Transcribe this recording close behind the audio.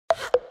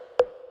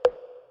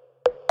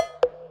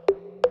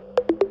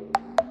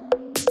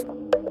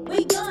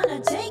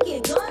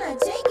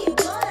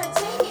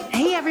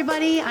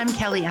everybody. I'm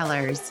Kelly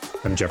Ellers.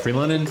 I'm Jeffrey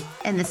Lennon.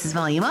 And this is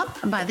Volume Up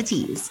by The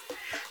Tease.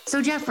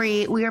 So,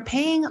 Jeffrey, we are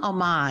paying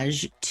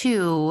homage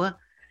to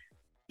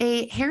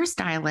a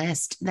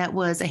hairstylist that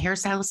was a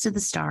hairstylist to the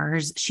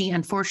stars. She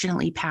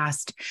unfortunately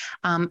passed.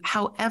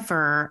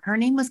 However, her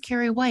name was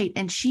Carrie White,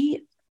 and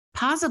she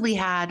possibly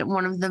had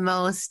one of the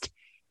most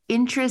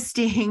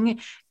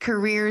interesting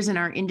careers in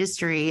our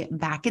industry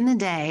back in the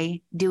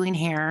day, doing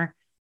hair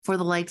for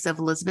the likes of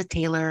Elizabeth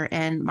Taylor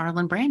and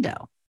Marlon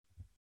Brando.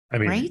 I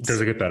mean, right? Does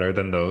it get better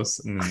than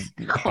those in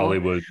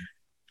Hollywood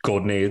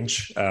golden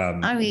age? We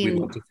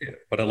love to see it.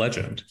 What a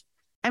legend.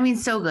 I mean,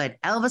 so good.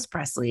 Elvis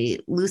Presley,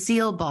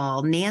 Lucille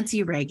Ball,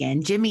 Nancy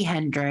Reagan, Jimi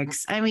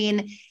Hendrix. I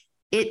mean,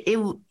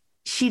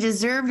 she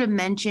deserved a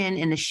mention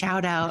and a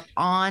shout out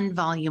on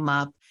Volume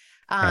Up.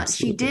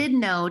 She did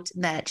note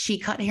that she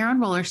cut hair on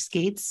roller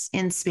skates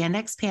in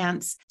spandex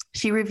pants.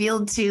 She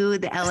revealed to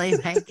the LA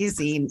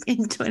Magazine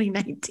in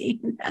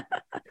 2019.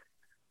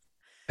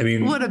 I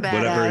mean, what a badass.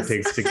 Whatever it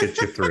takes to get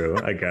you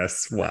through, I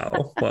guess.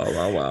 Wow.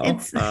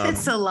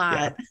 It's a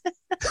lot.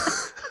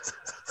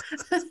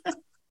 Yeah.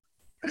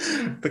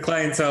 The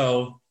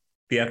clientele,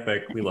 the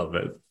ethic, we love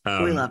it.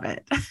 We love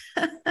it.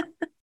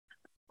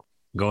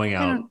 Going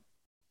out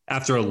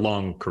after a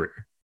long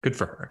career. Good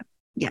for her.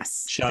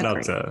 Yes. Shout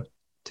out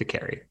to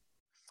Carrie.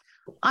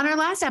 On our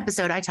last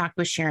episode, I talked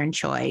with Sharon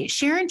Choi.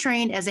 Sharon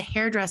trained as a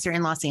hairdresser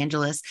in Los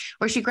Angeles,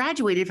 where she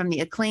graduated from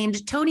the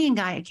acclaimed Toni and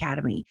Guy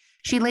Academy.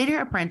 She later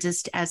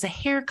apprenticed as a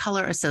hair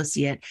color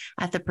associate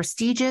at the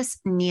prestigious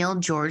Neil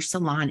George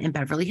Salon in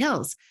Beverly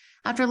Hills.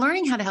 After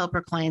learning how to help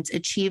her clients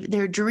achieve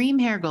their dream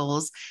hair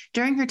goals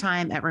during her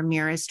time at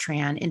Ramirez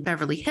Tran in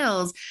Beverly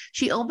Hills,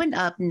 she opened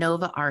up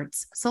Nova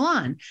Arts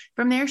Salon.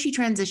 From there, she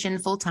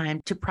transitioned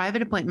full-time to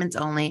private appointments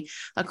only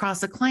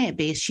across the client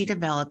base she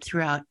developed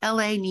throughout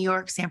LA, New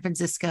York, San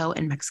Francisco,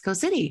 and Mexico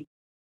City.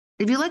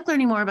 If you like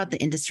learning more about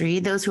the industry,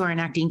 those who are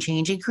enacting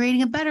change and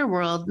creating a better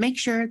world, make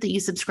sure that you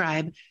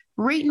subscribe,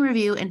 rate and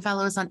review, and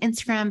follow us on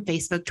Instagram,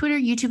 Facebook, Twitter,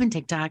 YouTube, and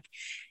TikTok.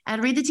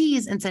 And read The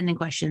Tease and send in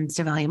questions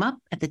to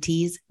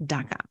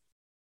volumeup@thetease.com.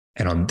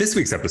 And on this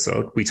week's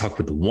episode, we talk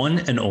with the one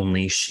and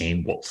only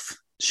Shane Wolf.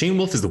 Shane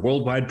Wolf is the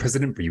worldwide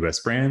president for U.S.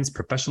 Brands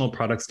Professional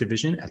Products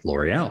Division at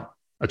L'Oreal.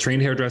 A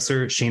trained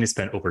hairdresser, Shane has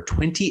spent over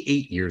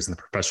 28 years in the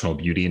professional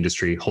beauty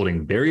industry,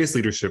 holding various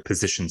leadership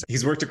positions.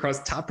 He's worked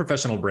across top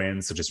professional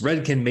brands such as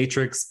Redken,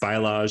 Matrix,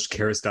 Biolage,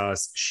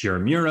 Kerastase,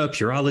 Shiramura,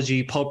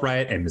 Pureology, Pulp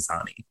Riot, and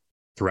Mizani.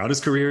 Throughout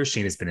his career,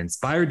 Shane has been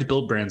inspired to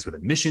build brands with a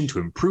mission to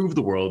improve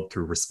the world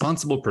through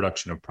responsible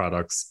production of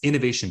products,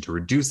 innovation to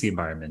reduce the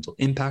environmental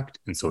impact,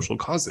 and social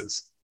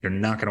causes. You're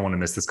not going to want to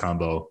miss this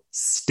combo.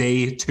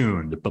 Stay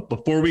tuned. But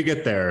before we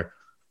get there,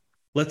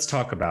 let's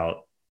talk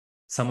about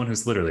someone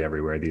who's literally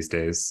everywhere these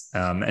days.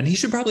 And he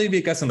should probably be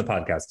a guest on the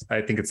podcast,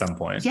 I think, at some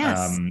point.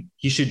 Yes.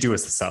 He should do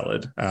us a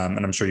solid. And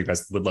I'm sure you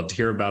guys would love to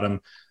hear about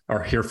him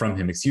or hear from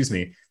him,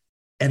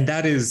 And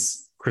that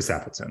is Chris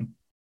Appleton.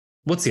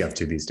 What's he up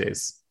to these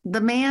days? The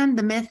man,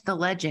 the myth, the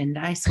legend,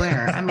 I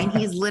swear. I mean,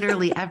 he's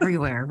literally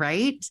everywhere,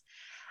 right?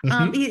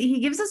 Mm-hmm. He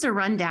gives us a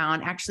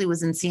rundown, actually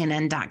was in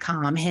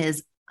CNN.com,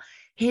 his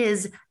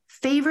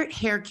favorite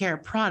hair care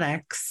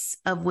products,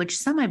 of which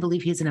some I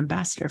believe he's an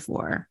ambassador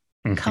for.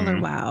 Mm-hmm.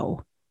 Color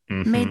Wow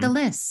made the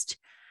list.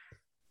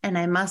 And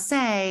I must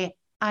say,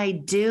 I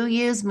do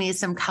use me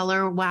some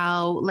Color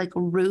Wow, like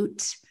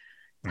root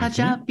touch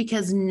up,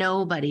 because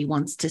nobody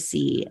wants to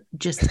see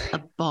just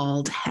a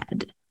bald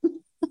head.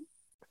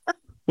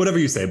 Whatever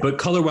you say, but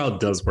Color Wow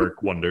does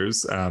work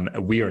wonders.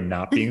 We are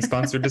not being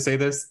sponsored to say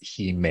this.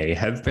 He may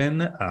have been.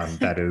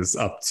 That is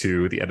up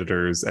to the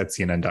editors at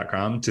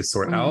CNN.com to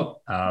sort out.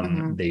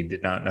 They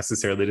did not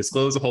necessarily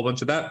disclose a whole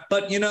bunch of that.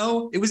 But,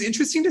 it was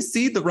interesting to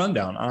see the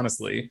rundown,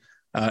 honestly,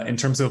 in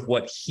terms of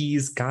what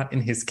he's got in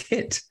his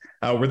kit.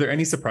 Were there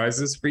any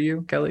surprises for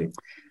you, Kelly?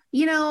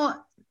 Yeah,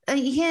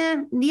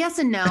 yes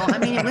and no. I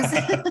mean,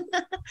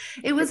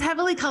 it was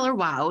heavily color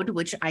wowed,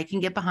 which I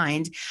can get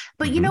behind.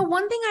 But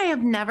one thing I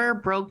have never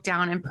broke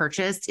down and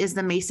purchased is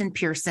the Mason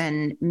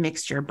Pearson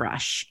mixture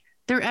brush.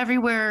 They're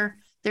everywhere.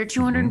 They're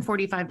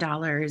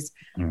 $245.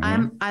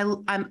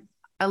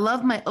 I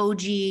love my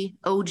OG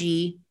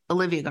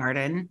Olivia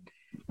Garden.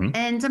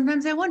 And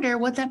sometimes I wonder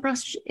what that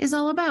brush is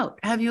all about.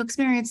 Have you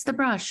experienced the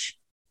brush?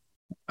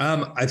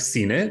 I've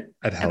seen it.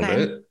 I've held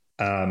it.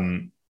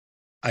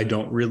 I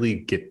don't really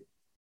get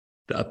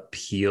the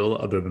appeal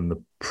other than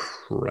the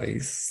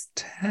price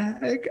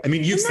tag. I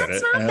mean, you've said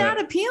it. That's not that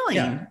appealing.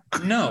 Yeah.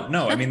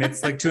 No. I mean,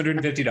 it's like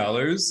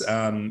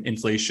 $250.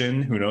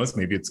 Inflation, who knows?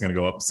 Maybe it's going to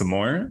go up some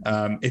more.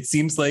 It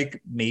seems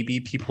like maybe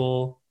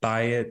people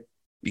buy it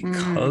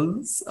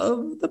because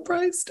of the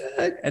price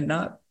tag and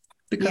not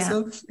because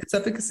of its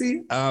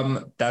efficacy.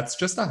 That's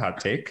just a hot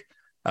take.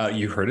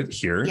 You heard it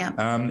here.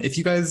 Yeah. If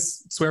you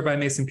guys swear by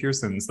Mason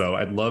Pearson's, though,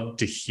 I'd love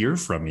to hear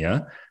from you.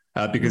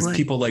 Because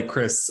people like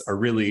Chris are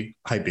really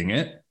hyping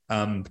it.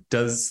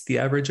 Does the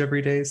average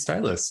everyday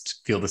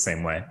stylist feel the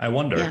same way? I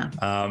wonder.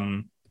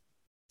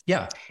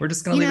 We're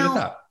just going to leave it at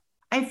that.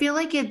 I feel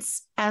like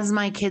it's, as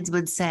my kids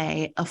would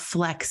say, a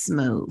flex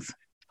move.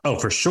 Oh,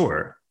 for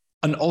sure.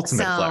 An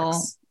ultimate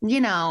flex.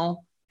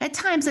 At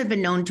times I've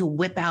been known to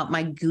whip out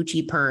my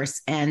Gucci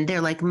purse and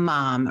they're like,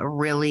 Mom,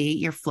 really?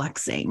 You're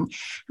flexing.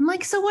 I'm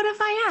like, so what if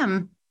I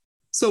am?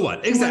 So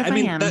what?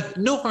 Exactly. I mean,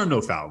 no harm, no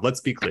foul.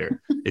 Let's be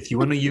clear. If you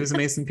want to use a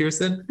Mason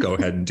Pearson, go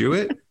ahead and do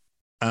it.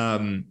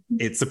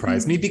 It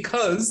surprised me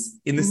because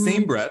in the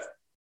same breath,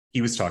 he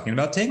was talking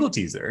about Tangle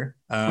Teezer.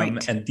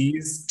 Right. And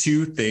these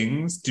two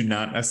things do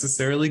not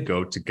necessarily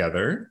go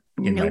together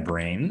in my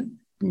brain.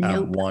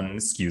 One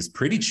skews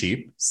pretty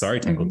cheap. Sorry,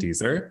 Tangle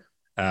Teezer.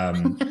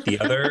 The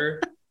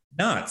other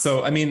not.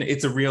 So, I mean,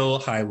 it's a real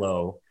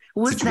high-low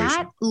Was situation.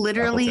 that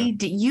literally,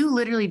 you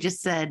literally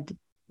just said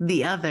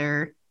the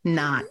other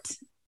not?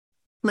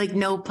 Like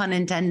no pun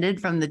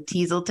intended from the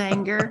Teasel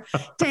Tangler.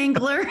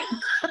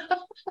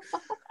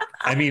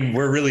 I mean,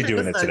 we're really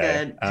doing it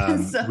today.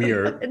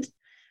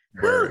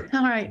 We're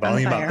all right.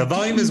 Volume up. The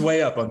volume is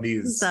way up on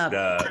these,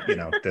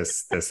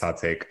 this hot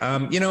take.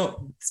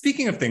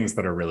 Speaking of things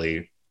that are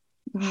really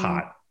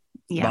hot,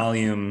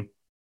 volume,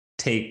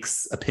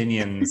 takes,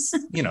 opinions,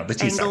 the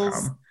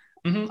tease.com,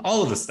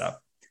 all of the stuff.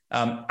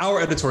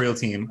 Our editorial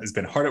team has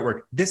been hard at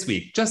work this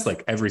week, just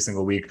like every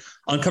single week,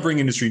 uncovering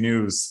industry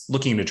news,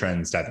 looking into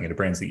trends, diving into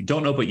brands that you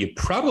don't know, but you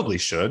probably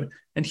should.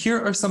 And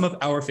here are some of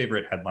our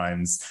favorite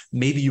headlines.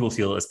 Maybe you will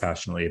feel as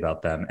passionately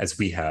about them as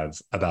we have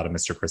about a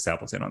Mr. Chris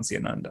Appleton on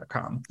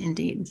CNN.com.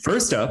 Indeed.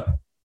 First up,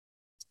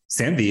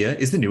 Sam Villa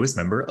is the newest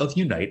member of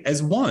Unite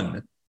as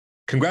One.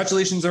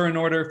 Congratulations are in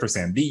order for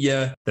Sam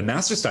Villa, the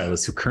master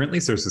stylist who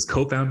currently serves as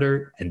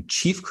co-founder and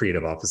chief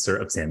creative officer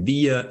of Sam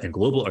Villa and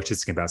global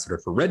artistic ambassador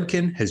for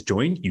Redken, has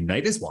joined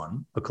Unite as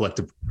One, a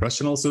collective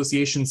professional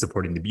association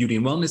supporting the beauty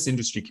and wellness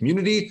industry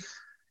community.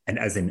 And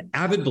as an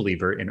avid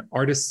believer in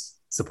artists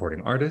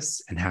supporting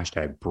artists and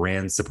hashtag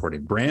brands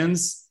supporting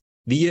brands,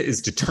 Villa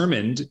is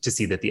determined to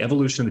see that the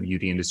evolution of the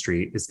beauty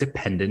industry is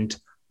dependent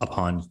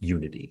upon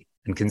unity.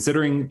 And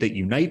considering that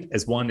Unite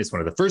as One is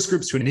one of the first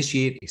groups to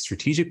initiate a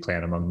strategic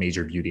plan among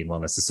major beauty and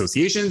wellness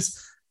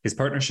associations, his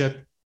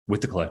partnership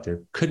with the collective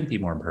couldn't be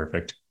more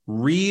perfect.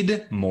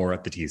 Read more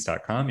at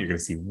thetease.com. You're going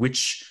to see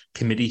which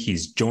committee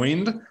he's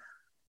joined.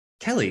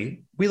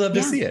 Kelly, we love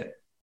to see it.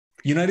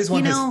 Unite as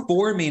One has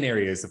 4 main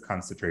areas of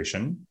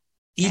concentration.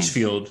 Each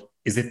field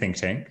is a think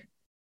tank: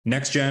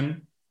 next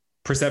gen,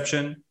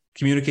 perception,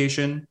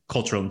 communication,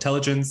 cultural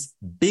intelligence.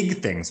 Big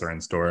things are in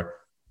store.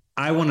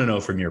 I want to know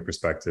from your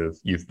perspective,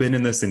 you've been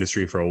in this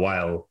industry for a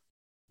while.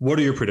 What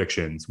are your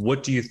predictions?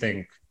 What do you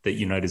think that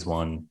Unite as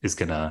One is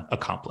going to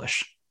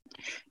accomplish?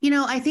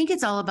 I think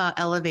it's all about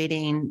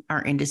elevating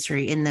our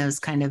industry in those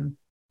kind of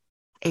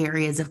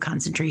areas of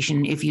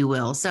concentration, if you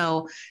will.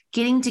 So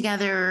getting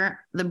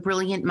together the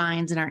brilliant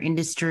minds in our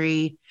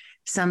industry,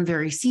 some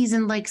very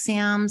seasoned like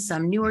Sam,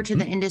 some newer to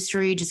the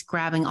industry, just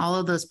grabbing all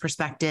of those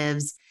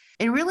perspectives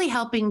and really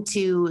helping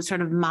to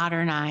sort of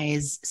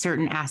modernize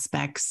certain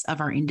aspects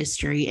of our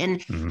industry.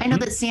 And I know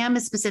that Sam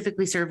is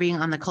specifically serving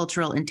on the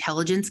Cultural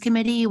Intelligence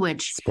Committee,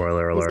 which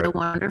spoiler alert, is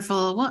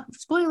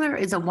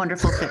a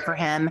wonderful fit for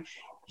him.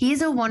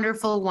 He's a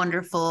wonderful,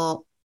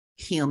 wonderful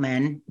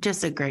human,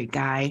 just a great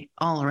guy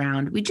all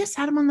around. We just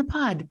had him on the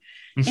pod.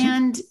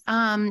 And,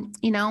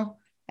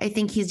 I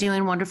think he's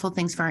doing wonderful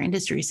things for our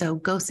industry. So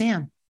go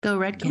Sam, go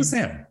Redken. Go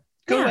Sam,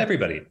 go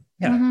everybody.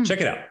 Yeah,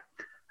 check it out.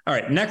 All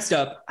right, next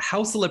up,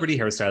 how celebrity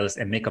hairstylist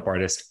and makeup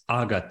artist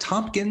Aga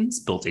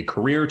Tompkins built a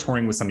career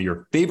touring with some of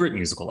your favorite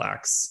musical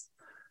acts.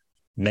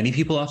 Many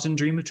people often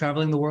dream of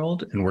traveling the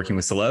world and working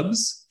with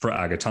celebs. For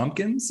Aga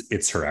Tompkins,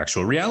 it's her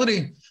actual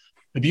reality.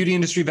 The beauty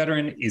industry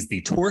veteran is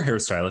the tour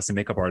hairstylist and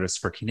makeup artist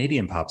for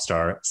Canadian pop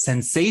star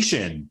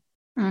sensation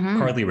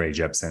Carly Rae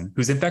Jepsen,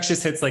 whose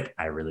infectious hits like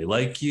I Really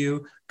Like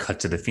You,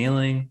 Cut to the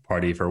Feeling,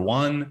 Party for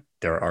One,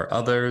 there are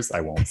others,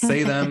 I won't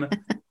say them,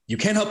 you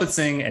can't help but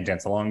sing and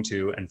dance along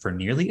to. And for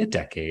nearly a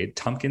decade,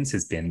 Tompkins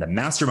has been the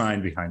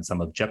mastermind behind some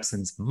of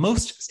Jepsen's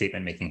most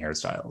statement-making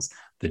hairstyles.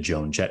 The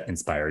Joan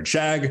Jett-inspired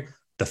shag,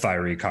 the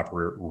fiery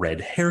copper red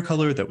hair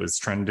color that was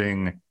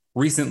trending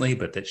recently,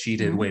 but that she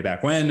did way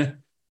back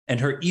when, and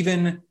her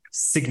even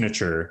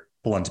signature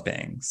blunt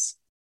bangs.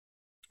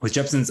 With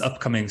Jepsen's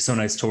upcoming So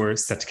Nice tour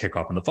set to kick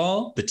off in the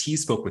fall, the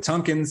Tease spoke with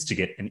Tompkins to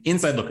get an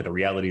inside look at the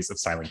realities of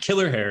styling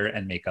killer hair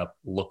and makeup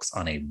looks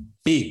on a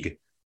big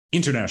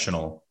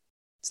international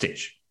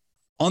stage.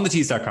 On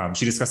thetease.com,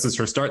 she discusses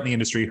her start in the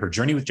industry, her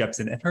journey with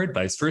Jepsen, and her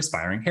advice for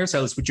aspiring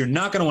hairstylists, which you're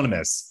not going to want to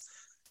miss.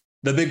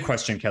 The big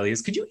question, Kelly,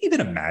 is could you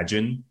even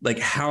imagine like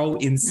how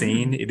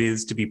insane it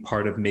is to be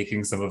part of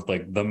making some of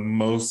like the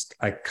most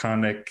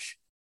iconic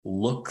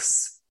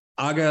looks?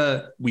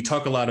 Aga, we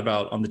talk a lot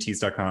about on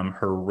thetease.com,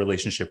 her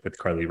relationship with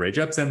Carly Rae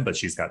Jepsen, but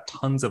she's got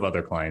tons of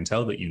other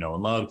clientele that you know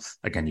and love.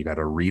 Again, you got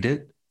to read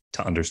it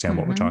to understand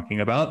what we're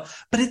talking about.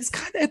 But it's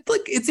kind of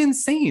like, it's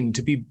insane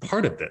to be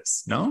part of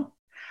this, no?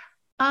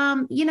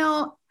 I don't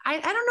know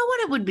what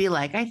it would be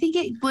like. I think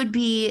it would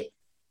be,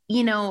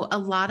 a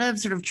lot of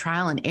sort of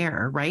trial and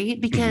error, right?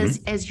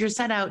 Because as you're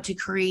set out to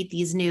create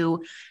these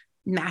new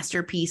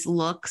masterpiece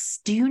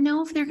looks, do you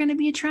know if they're going to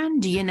be a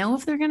trend? Do you know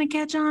if they're going to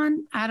catch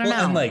on? I don't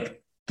know. And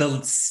like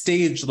the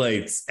stage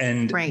lights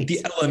and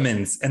the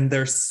elements, and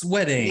they're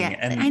sweating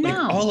and like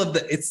all of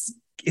the,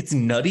 it's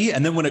nutty.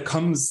 And then when it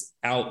comes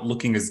out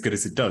looking as good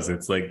as it does,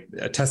 it's like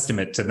a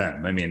testament to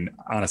them. I mean,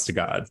 honest to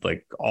God,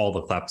 like all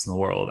the claps in the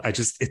world.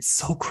 It's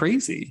so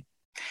crazy.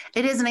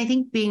 It is. And I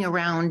think being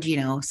around,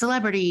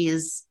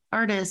 celebrities,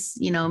 artists,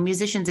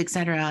 musicians,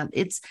 etc.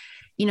 It's,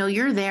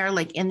 you're there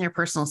like in their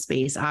personal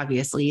space.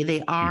 Obviously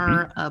they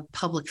are a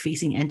public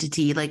facing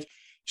entity. Like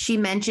she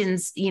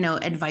mentions,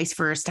 advice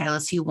for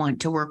stylists who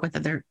want to work with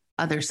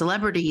other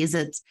celebrities.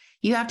 It's,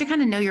 you have to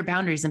kind of know your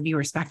boundaries and be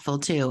respectful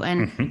too.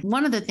 And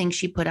one of the things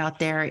she put out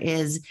there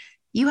is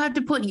you have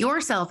to put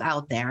yourself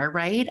out there,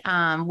 right?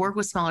 Work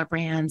with smaller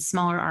brands,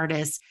 smaller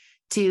artists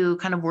to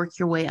kind of work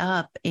your way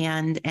up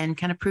and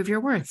kind of prove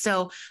your worth.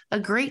 So a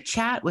great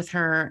chat with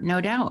her,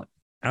 no doubt.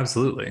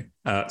 Absolutely.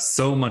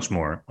 So much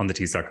more on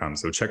thetease.com.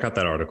 So check out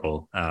that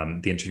article.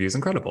 The interview is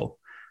incredible.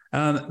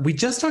 We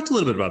just talked a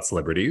little bit about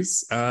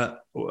celebrities.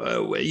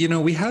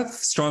 We have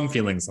strong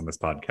feelings on this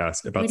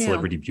podcast about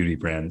celebrity beauty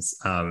brands,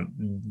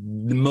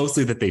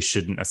 mostly that they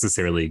shouldn't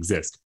necessarily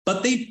exist,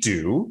 but they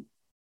do.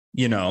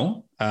 They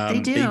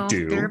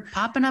do. They're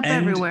popping up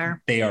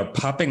everywhere. They are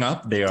popping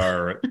up. They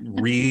are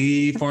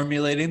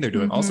reformulating. They're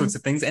doing all sorts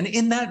of things. And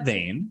in that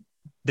vein,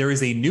 there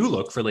is a new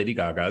look for Lady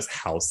Gaga's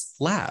Haus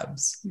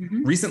Labs.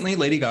 Recently,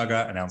 Lady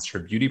Gaga announced her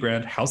beauty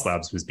brand Haus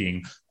Labs was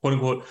being, quote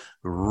unquote,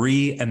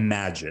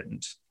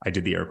 reimagined. I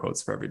did the air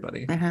quotes for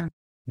everybody.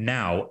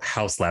 Now,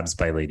 Haus Labs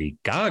by Lady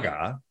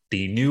Gaga,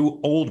 the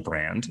new old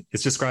brand,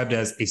 is described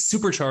as a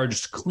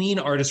supercharged, clean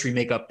artistry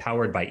makeup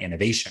powered by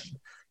innovation.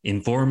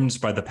 Informed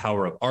by the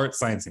power of art,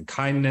 science, and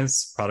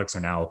kindness, products are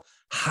now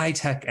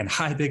high-tech and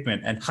high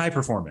pigment and high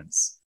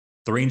performance.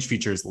 The range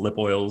features lip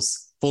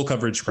oils, full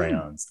coverage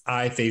crayons,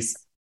 eye, face,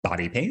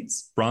 body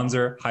paints,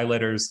 bronzer,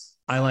 highlighters,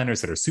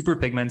 eyeliners that are super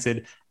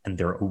pigmented, and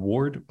their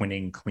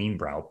award-winning Clean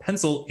Brow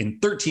pencil in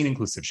 13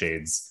 inclusive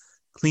shades.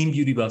 Clean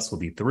beauty buffs will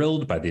be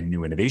thrilled by the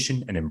new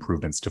innovation and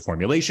improvements to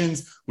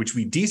formulations, which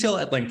we detail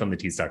at length on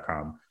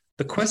thetease.com.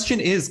 The question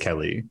is,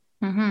 Kelly,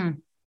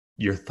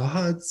 your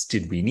thoughts?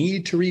 Did we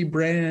need to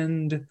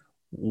rebrand?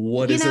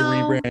 What is a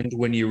rebrand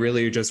when you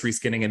really are just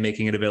reskinning and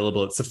making it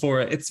available at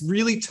Sephora? It's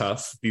really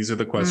tough. These are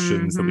the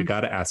questions that we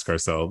got to ask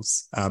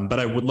ourselves. But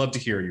I would love to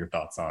hear your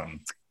thoughts on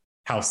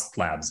Haus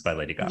Labs by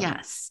Lady Gaga.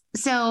 Yes.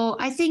 So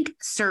I think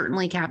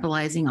certainly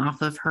capitalizing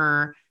off of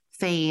her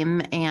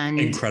fame and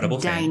incredible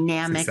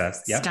dynamic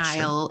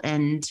style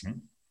and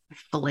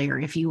flair,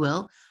 if you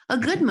will. A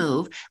good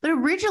move. But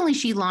originally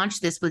she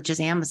launched this with just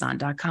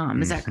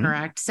Amazon.com. Is that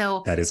correct?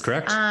 So that is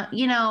correct.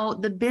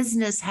 The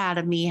business hat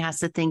of me has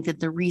to think that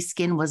the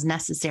reskin was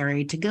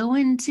necessary to go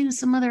into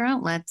some other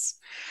outlets,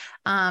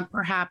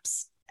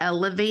 perhaps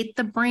elevate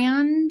the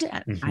brand.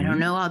 I don't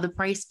know how the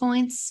price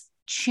points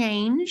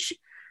change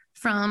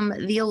from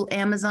the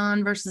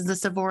Amazon versus the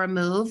Sephora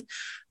move.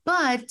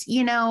 But,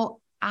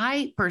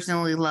 I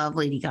personally love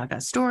Lady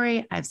Gaga's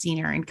story. I've seen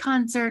her in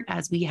concert,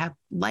 as we have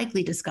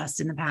likely discussed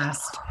in the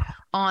past,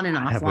 on and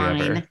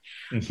offline.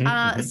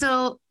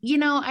 So,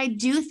 I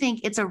do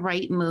think it's a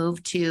right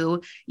move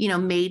to,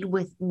 made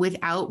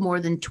without more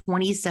than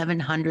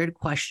 2,700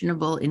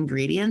 questionable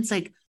ingredients.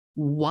 Like,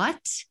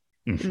 what?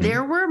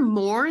 There were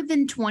more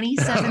than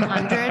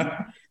 2,700.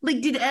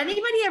 Like, did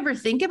anybody ever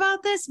think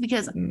about this?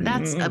 Because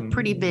that's a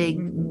pretty big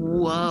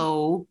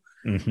whoa.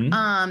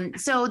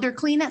 So they're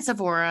clean at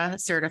Sephora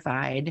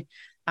certified,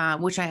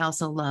 which I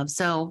also love.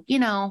 So,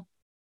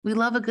 we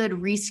love a good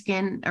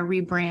reskin, a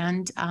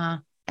rebrand,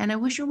 and I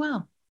wish her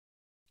well.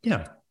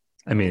 Yeah.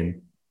 I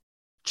mean,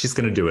 she's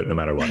going to do it no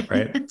matter what,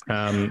 right? Read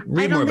I don't more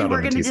think about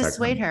we're going to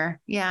dissuade her.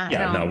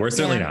 Yeah, no, we're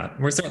certainly not.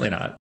 We're certainly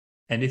not.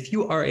 And if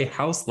you are a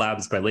Haus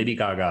Labs by Lady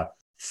Gaga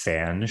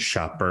fan,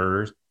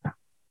 shopper,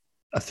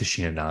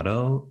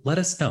 aficionado, let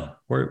us know.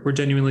 We're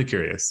genuinely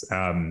curious.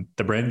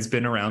 The brand's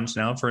been around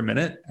now for a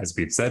minute. As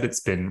we've said, it's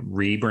been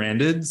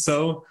rebranded.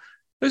 So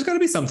there's got to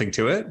be something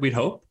to it, we'd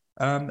hope.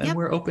 And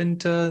we're open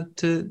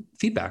to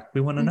feedback.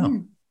 We want to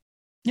know.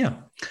 Yeah.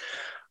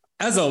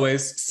 As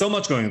always, so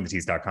much going on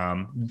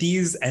thetease.com.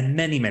 These and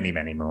many, many,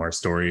 many more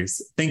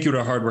stories. Thank you to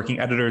our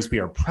hardworking editors. We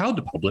are proud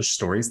to publish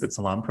stories that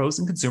salon pros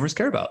and consumers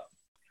care about.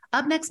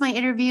 Up next, my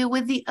interview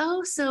with the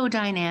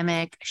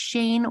oh-so-dynamic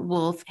Shane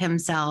Wolf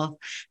himself,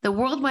 the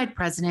worldwide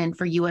president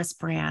for U.S.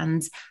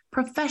 Brands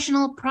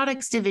Professional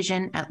Products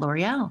Division at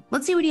L'Oreal.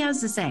 Let's see what he has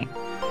to say.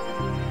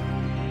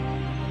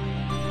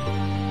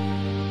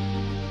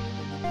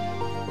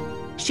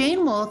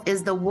 Shane Wolf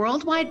is the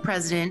worldwide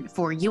president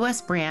for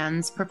U.S.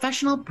 Brands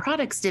Professional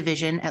Products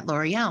Division at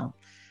L'Oreal.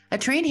 A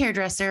trained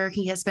hairdresser,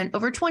 he has spent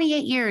over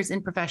 28 years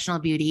in professional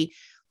beauty,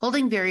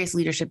 holding various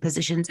leadership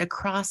positions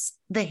across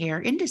the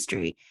hair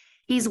industry.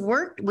 He's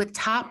worked with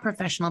top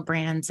professional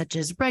brands such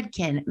as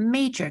Redken,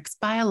 Matrix,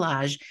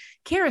 Biolage,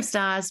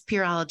 Kerastase,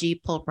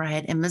 Pureology,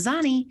 Pulpride, and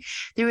Mazzani.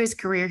 Through his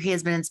career, he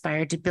has been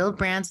inspired to build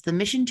brands with a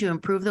mission to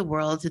improve the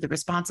world through the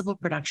responsible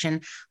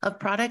production of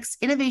products,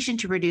 innovation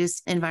to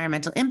reduce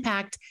environmental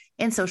impact,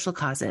 and social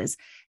causes.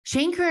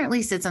 Shane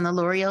currently sits on the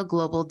L'Oreal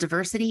Global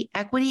Diversity,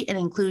 Equity, and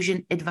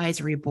Inclusion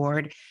Advisory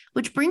Board,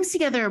 which brings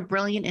together a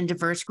brilliant and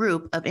diverse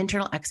group of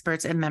internal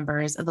experts and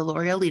members of the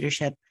L'Oreal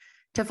leadership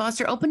to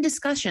foster open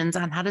discussions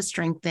on how to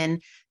strengthen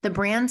the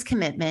brand's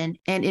commitment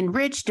and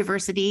enrich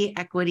diversity,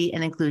 equity,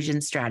 and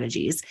inclusion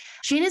strategies.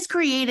 Shane has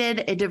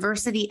created a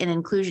diversity and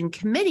inclusion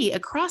committee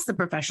across the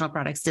professional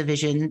products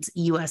division's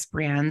U.S.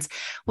 brands,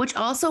 which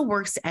also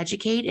works to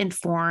educate,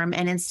 inform,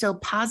 and instill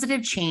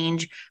positive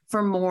change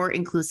for more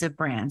inclusive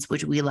brands,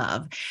 which we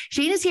love.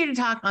 Shane is here to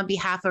talk on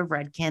behalf of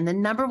Redken, the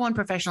 #1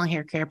 professional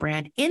hair care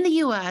brand in the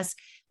U.S.,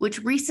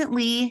 which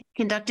recently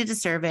conducted a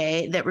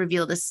survey that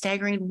revealed a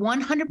staggering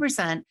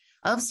 100%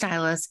 of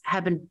stylists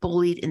have been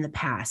bullied in the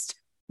past.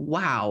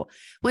 Wow.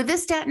 With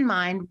this stat in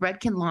mind,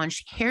 Redken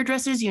launched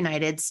Hairdressers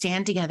United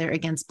Stand Together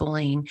Against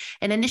Bullying,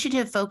 an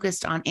initiative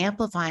focused on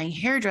amplifying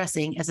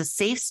hairdressing as a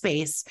safe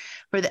space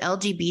for the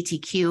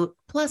LGBTQ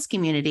plus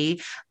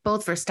community,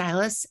 both for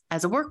stylists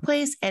as a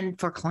workplace and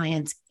for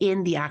clients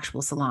in the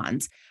actual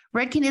salons.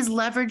 Redken is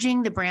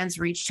leveraging the brand's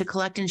reach to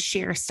collect and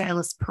share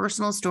stylists'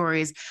 personal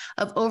stories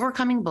of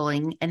overcoming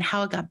bullying and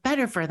how it got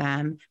better for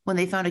them when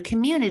they found a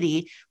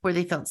community where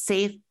they felt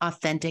safe,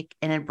 authentic,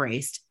 and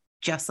embraced,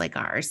 just like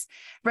ours.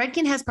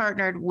 Redken has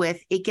partnered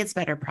with It Gets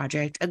Better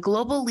Project, a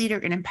global leader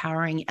in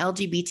empowering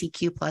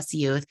LGBTQ plus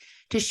youth,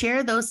 to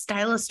share those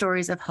stylist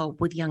stories of hope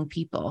with young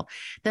people.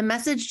 The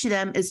message to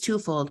them is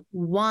twofold.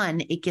 One,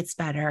 it gets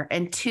better.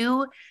 And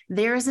two,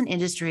 there is an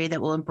industry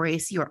that will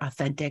embrace your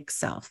authentic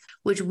self,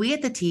 which we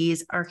at the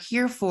Tease are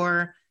here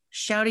for,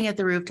 shouting at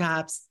the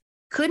rooftops.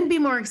 Couldn't be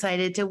more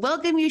excited to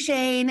welcome you,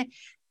 Shane,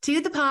 to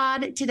the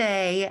pod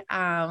today.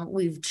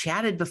 We've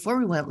chatted before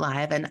we went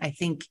live, and I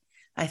think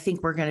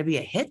we're going to be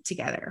a hit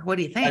together. What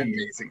do you think?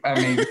 Amazing.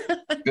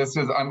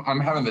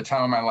 I'm having the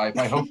time of my life.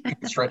 I hope we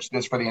can stretch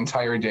this for the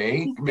entire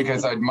day,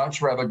 because I'd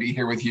much rather be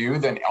here with you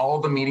than all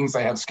the meetings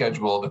I have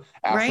scheduled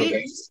after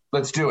this.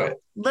 Let's do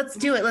it.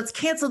 Let's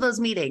cancel those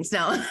meetings.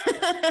 No.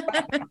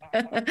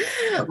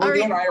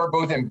 Rudy and I are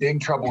both in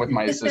big trouble with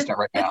my assistant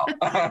right now.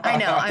 I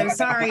know. I'm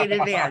sorry in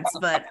advance,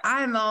 but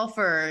I'm all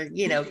for,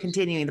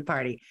 continuing the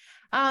party.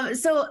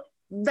 So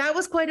that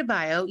was quite a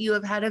bio. You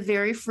have had a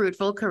very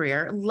fruitful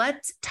career.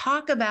 Let's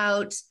take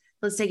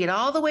it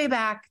all the way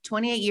back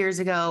 28 years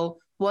ago.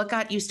 What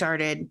got you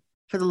started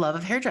for the love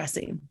of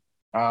hairdressing?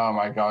 Oh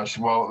my gosh.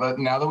 Well,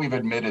 now that we've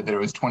admitted that it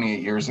was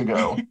 28 years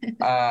ago,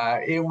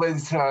 it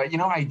was,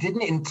 I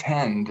didn't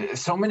intend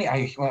when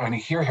I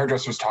hear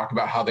hairdressers talk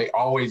about how they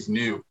always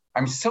knew,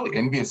 I'm so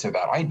envious of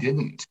that. I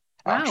didn't.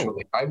 Wow.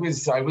 Actually, I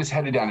was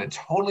headed down a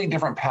totally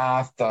different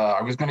path.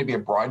 I was going to be a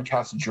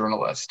broadcast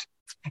journalist.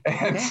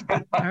 And,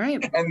 okay. All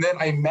right. And then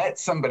I met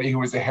somebody who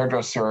was a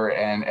hairdresser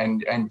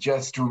and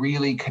just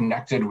really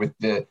connected with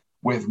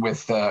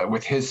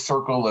his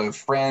circle of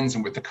friends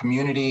and with the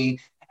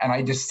community. And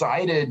I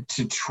decided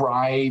to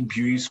try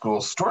beauty school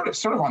sort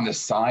of on the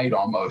side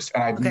almost.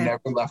 And I've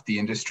never left the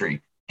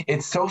industry.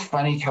 It's so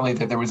funny, Kelly,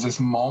 that there was this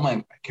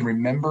moment, I can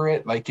remember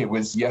it like it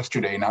was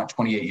yesterday, not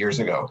 28 years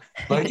ago,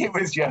 like it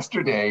was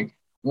yesterday,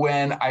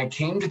 when I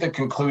came to the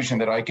conclusion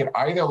that I could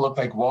either look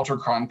like Walter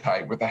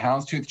Cronkite with a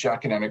houndstooth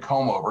jacket and a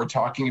comb over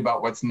talking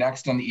about what's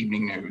next on the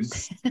evening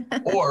news,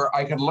 or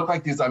I could look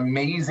like these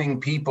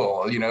amazing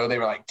people, they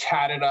were like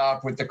tatted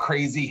up with the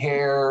crazy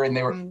hair, and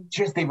they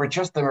were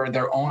just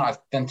their own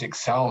authentic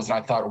selves. And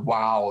I thought,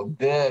 wow,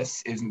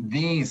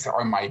 these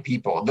are my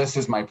people. This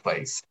is my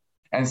place.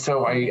 And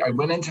so I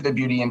went into the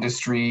beauty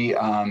industry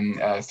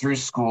through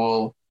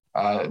school,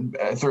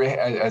 as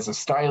a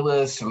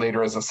stylist,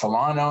 later as a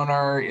salon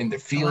owner, in the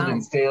field in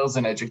sales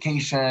and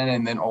education,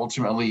 and then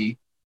ultimately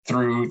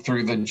through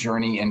the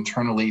journey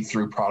internally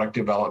through product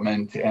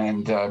development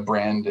and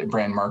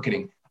brand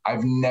marketing.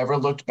 I've never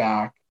looked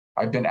back.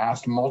 I've been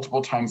asked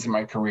multiple times in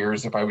my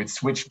careers if I would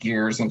switch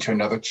gears into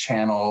another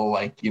channel,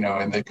 like,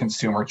 in the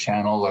consumer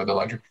channel or the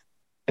electric.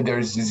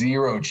 There's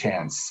zero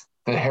chance.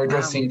 The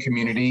hairdressing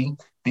community,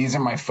 these are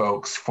my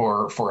folks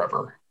for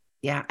forever.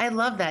 Yeah, I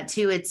love that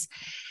too. It's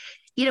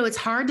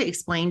hard to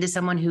explain to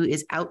someone who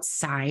is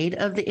outside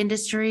of the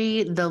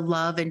industry the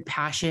love and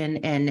passion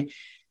and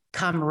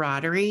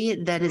camaraderie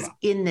that is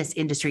in this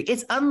industry.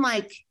 It's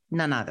unlike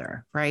none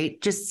other, right?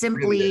 Just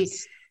simply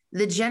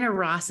the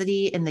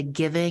generosity and the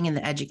giving and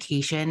the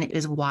education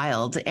is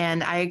wild.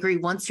 And I agree,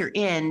 once you're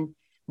in,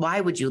 why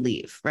would you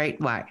leave, right?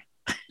 Why?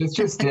 It's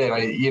just it.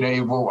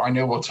 I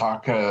know we'll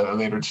talk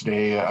later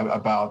today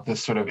about the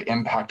sort of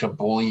impact of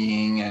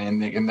bullying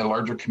and in the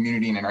larger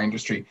community and in our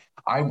industry.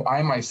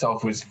 I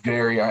myself was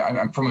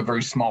I'm from a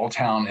very small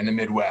town in the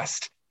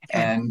Midwest.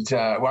 And what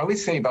I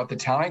always say about the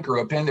town I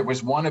grew up in, there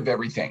was one of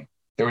everything.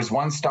 There was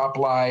one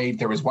stoplight,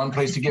 there was one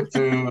place to get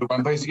food,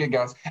 one place to get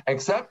gas,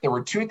 except there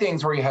were two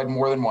things where you had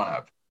more than one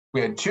of. We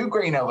had 2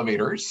 grain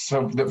elevators.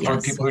 So for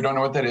Yes. people who don't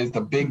know what that is,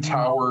 the big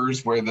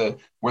towers where the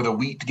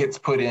wheat gets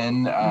put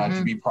in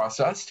to be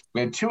processed.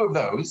 We had 2 of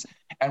those,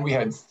 and we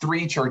had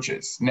 3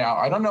 churches. Now,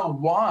 I don't know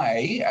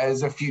why,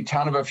 as a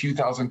town of a few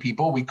thousand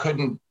people, we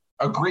couldn't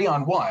agree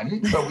on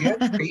one, but we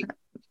had 3.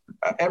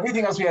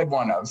 Everything else we had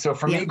 1 of. So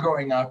for me,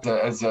 growing up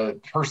as a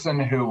person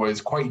who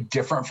was quite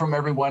different from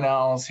everyone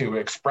else, who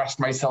expressed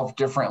myself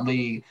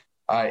differently,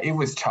 it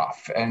was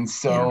tough. And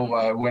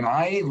so when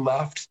I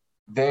left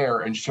there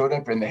and showed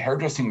up in the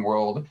hairdressing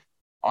world,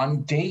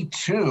 on day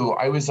 2,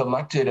 I was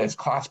elected as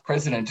class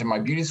president in my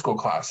beauty school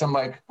class. I'm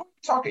like, what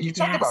are you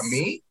talking about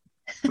me?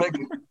 Like,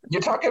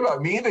 you're talking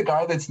about me, the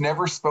guy that's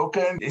never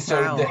spoken?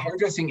 So the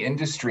hairdressing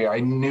industry, I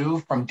knew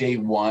from day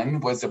 1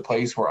 was a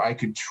place where I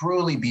could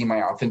truly be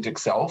my authentic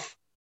self,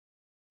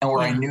 and where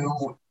I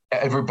knew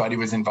everybody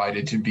was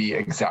invited to be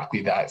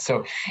exactly that.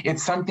 So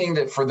it's something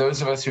that for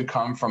those of us who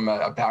come from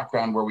a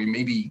background where we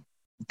maybe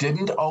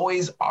didn't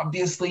always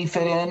obviously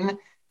fit in,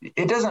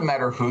 it doesn't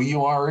matter who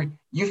you are,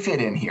 you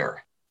fit in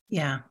here.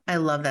 Yeah, I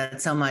love that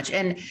so much.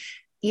 And,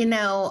 you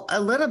know, a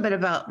little bit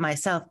about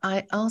myself.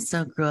 I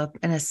also grew up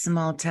in a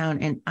small town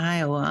in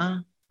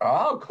Iowa.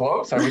 Oh,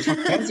 close. I was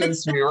from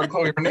Kansas. We were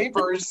close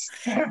neighbors.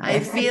 I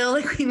feel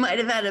like we might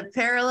have had a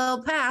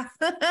parallel path.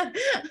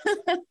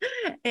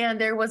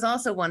 And there was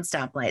also 1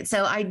 stoplight.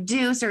 So I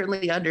do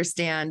certainly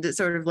understand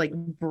sort of like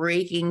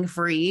breaking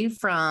free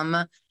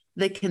from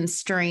the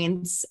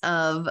constraints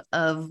of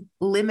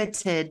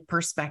limited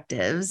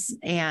perspectives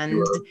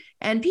and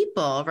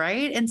people,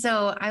 right? And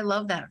so I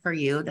love that for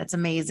you. That's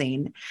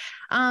amazing.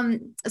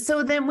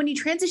 So then when you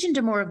transition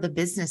to more of the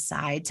business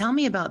side, tell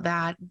me about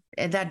that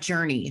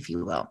journey, if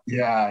you will.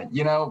 Yeah,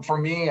 you know, for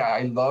me,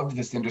 I loved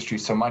this industry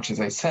so much, as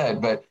I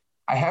said, but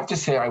I have to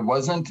say I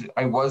wasn't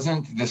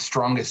the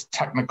strongest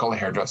technical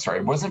hairdresser. I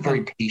wasn't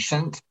very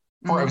patient.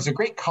 I was a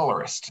great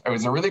colorist. I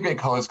was a really great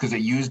colorist because it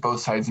used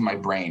both sides of my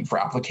brain for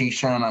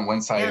application on one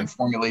side and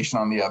formulation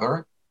on the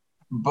other.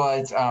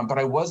 But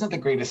I wasn't the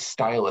greatest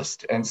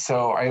stylist. And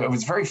so I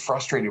was very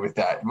frustrated with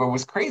that. What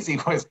was crazy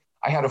was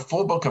I had a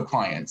full book of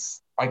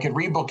clients. I could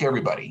rebook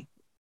everybody.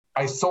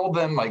 I sold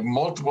them like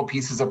multiple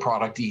pieces of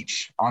product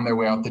each on their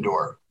way out the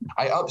door.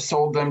 I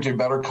upsold them to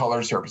better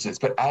color services.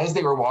 But as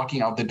they were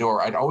walking out the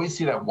door, I'd always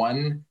see that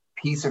one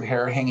piece of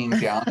hair hanging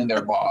down in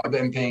their bob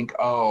and think,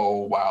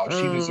 oh, wow,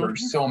 she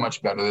deserves so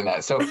much better than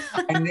that. So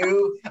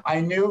I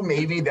knew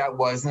maybe that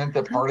wasn't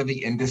the part of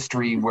the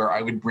industry where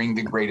I would bring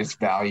the greatest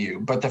value.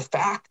 But the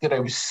fact that I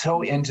was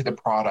so into the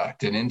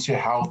product and into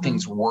how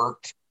things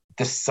worked,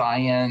 the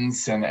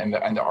science and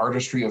the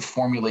artistry of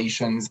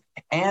formulations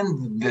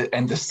and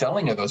the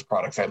selling of those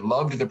products, I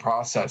loved the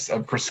process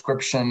of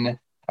prescription,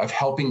 of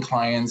helping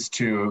clients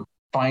to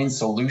find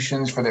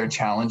solutions for their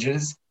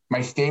challenges.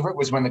 My favorite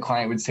was when the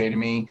client would say to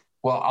me,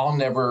 well, I'll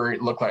never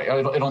look like,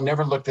 it'll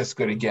never look this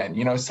good again.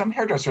 You know, some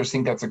hairdressers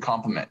think that's a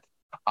compliment.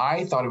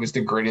 I thought it was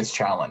the greatest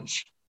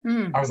challenge.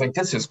 I was like,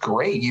 this is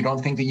great. You don't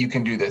think that you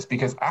can do this?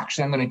 Because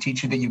actually, I'm going to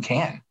teach you that you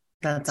can.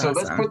 That's so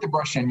awesome. Let's put the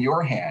brush in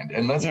your hand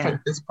and let's put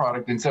this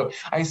product. And so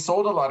I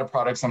sold a lot of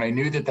products, and I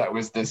knew that that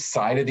was the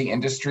side of the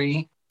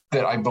industry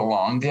that I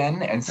belonged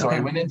in. And so I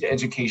went into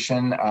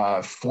education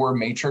for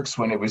Matrix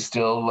when it was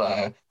still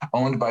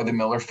owned by the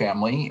Miller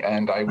family.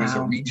 And I was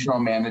a regional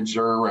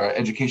manager,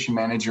 education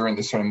manager in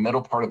the sort of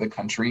middle part of the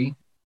country.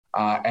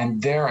 And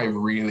there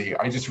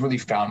I just really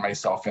found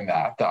myself in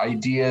that. The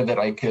idea that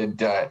I could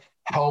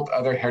help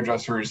other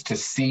hairdressers to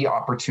see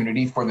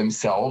opportunity for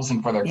themselves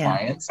and for their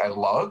clients, I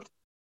loved.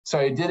 So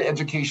I did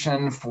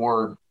education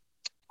for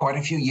quite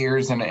a few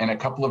years in a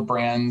couple of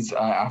brands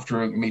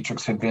after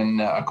Matrix had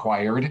been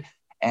acquired.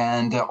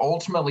 And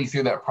ultimately,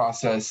 through that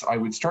process, I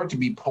would start to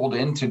be pulled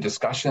into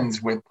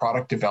discussions with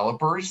product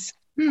developers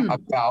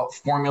about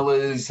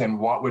formulas and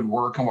what would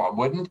work and what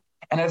wouldn't.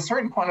 And at a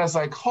certain point, I was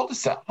like, hold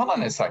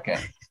on a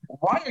second.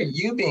 Why are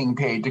you being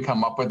paid to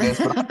come up with this?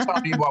 But I'm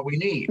telling you what we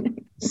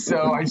need.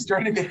 So I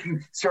started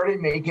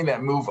making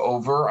that move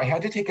over. I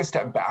had to take a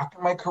step back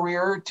in my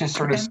career to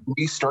sort of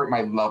restart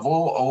my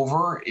level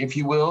over, if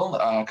you will,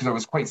 because I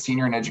was quite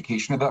senior in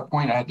education at that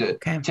point. I had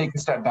to take a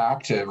step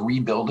back to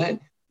rebuild it.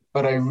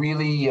 But I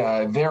really,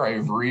 I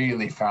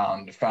really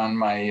found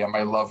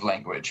my love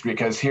language,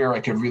 because here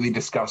I could really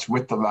discuss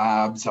with the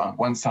labs on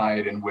one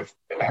side and with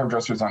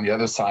hairdressers on the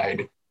other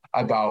side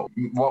about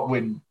what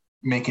would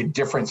make a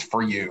difference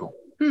for you.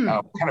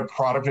 What kind of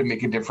product would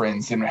make a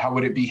difference, and how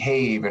would it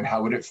behave, and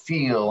how would it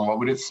feel, and what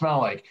would it smell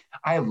like?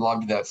 I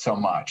loved that so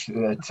much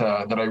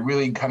that I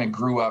really kind of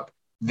grew up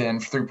then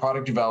through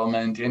product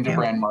development into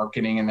brand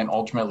marketing, and then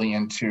ultimately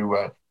into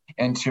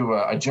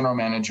a general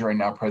manager and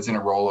now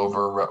president role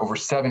over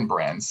 7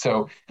 brands.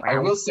 So I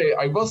will say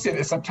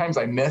that sometimes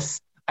I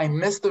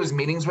miss those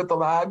meetings with the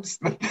labs.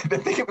 The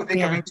thing about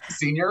becoming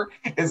senior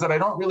is that I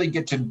don't really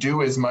get to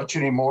do as much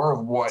anymore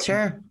of what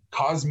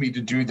caused me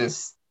to do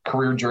this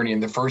career journey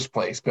in the first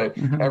place. But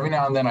every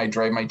now and then I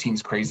drive my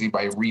teams crazy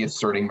by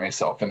reasserting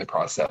myself in the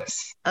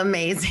process.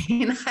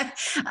 Amazing.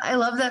 I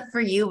love that for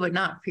you, but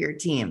not for your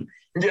team.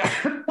 Yeah.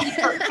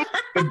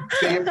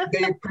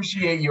 They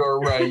appreciate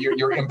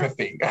your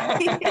empathy.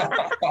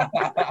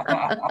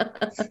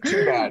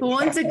 Too bad.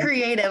 Once a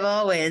creative,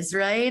 always,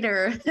 right?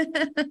 Or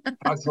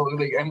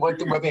Absolutely. And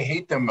what they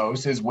hate the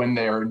most is when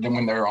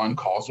they're on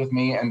calls with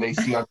me and they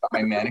see I've got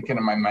my mannequin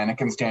and my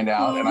mannequin stand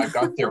out and I've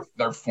got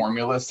their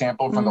formula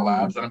sample from the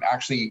labs and I'm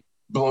actually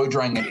blow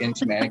drying it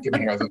into mannequin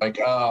hair. They're like,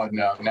 oh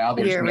no, now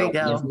there's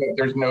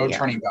no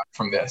turning back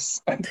from this.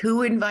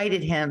 Who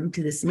invited him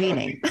to this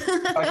meeting?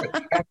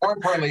 And more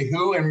importantly,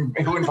 who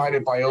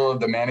invited Viola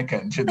the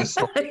mannequin to the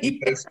store?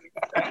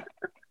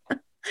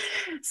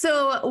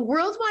 So,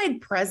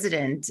 worldwide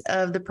president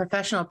of the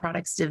professional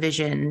products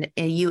division,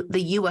 the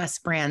U.S.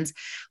 brands,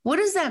 what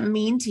does that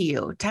mean to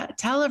you?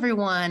 Tell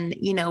everyone,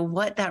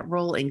 what that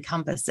role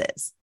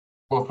encompasses.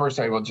 Well, first,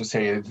 I will just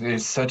say it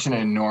is such an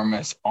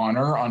enormous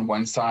honor on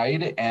one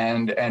side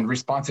and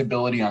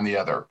responsibility on the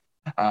other.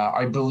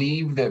 I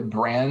believe that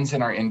brands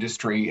in our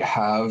industry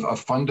have a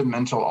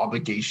fundamental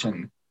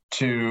obligation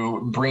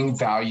to bring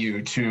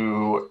value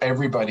to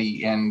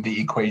everybody in the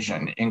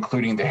equation,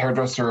 including the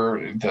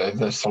hairdresser,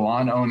 the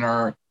salon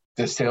owner,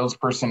 the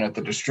salesperson at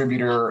the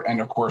distributor,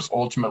 and of course,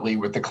 ultimately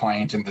with the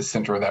client in the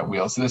center of that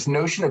wheel. So this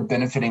notion of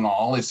benefiting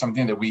all is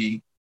something that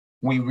we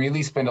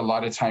really spend a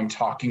lot of time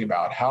talking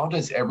about. How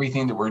does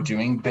everything that we're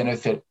doing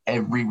benefit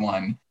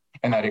everyone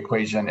in that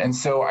equation? And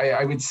so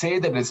I would say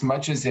that as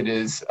much as it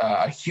is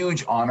a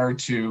huge honor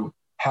to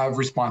have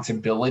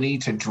responsibility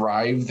to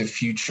drive the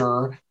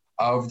future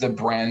of the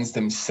brands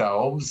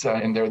themselves,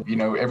 and they're,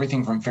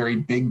 everything from very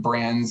big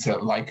brands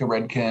like a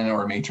Redken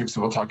or a Matrix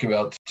that we'll talk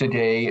about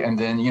today, and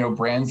then,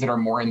 brands that are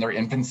more in their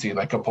infancy,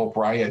 like a Pulp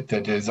Riot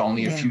that is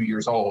only a few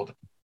years old.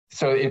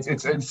 So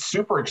it's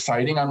super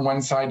exciting on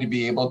one side to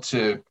be able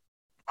to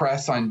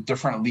press on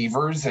different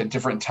levers at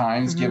different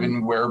times,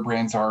 given where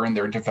brands are in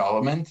their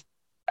development.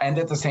 And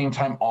at the same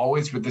time,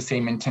 always with the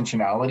same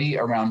intentionality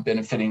around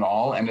benefiting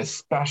all, and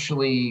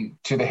especially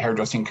to the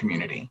hairdressing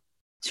community.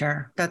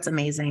 Sure. That's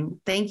amazing.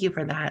 Thank you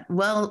for that.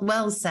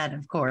 Well said,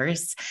 of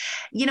course.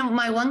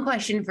 My one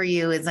question for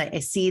you is I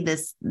see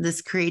this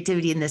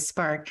creativity and this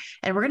spark,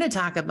 and we're going to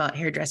talk about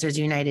Hairdressers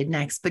United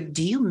next, but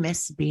do you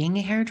miss being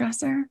a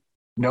hairdresser?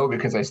 No,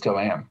 because I still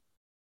am.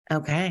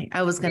 Okay.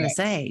 I was going to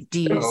say, do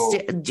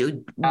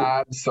you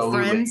absolutely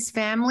friends,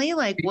 family?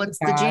 Like, what's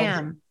the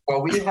jam?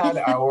 Well, we had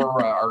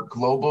our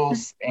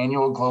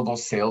annual global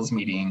sales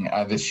meeting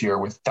this year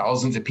with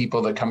thousands of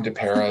people that come to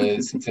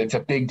Paris. It's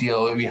a big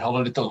deal. We held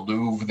it at the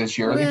Louvre this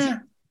year. It's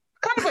kind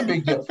of a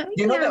big deal.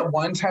 You know that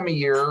one time a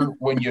year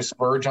when you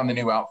splurge on the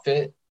new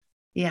outfit?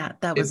 Yeah,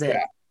 that was it.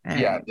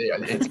 Yeah,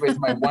 it's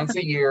my once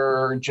a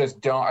year.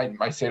 Just don't.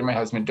 I say to my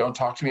husband, don't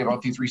talk to me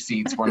about these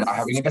receipts. We're not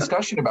having a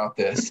discussion about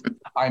this.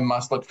 I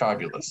must look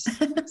fabulous.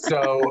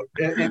 So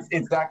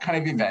it's that kind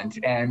of event.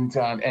 And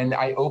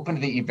I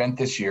opened the event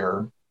this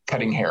year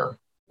cutting hair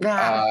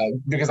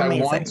because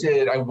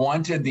amazing. I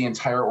wanted the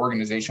entire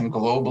organization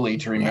globally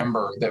to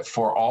remember that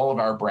for all of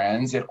our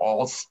brands, it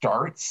all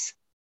starts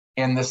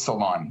in the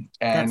salon.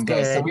 And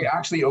so we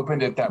actually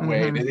opened it that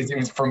way. It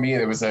was, for me,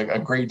 it was a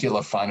great deal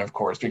of fun, of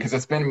course, because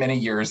it's been many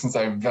years since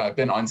I've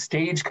been on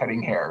stage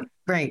cutting hair.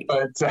 Right.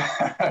 But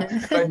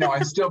no,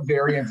 I'm still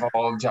very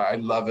involved. I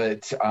love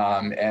it.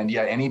 And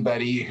yeah,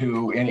 anybody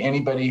who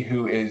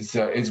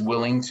is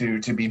willing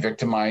to be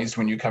victimized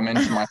when you come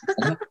into my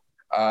home,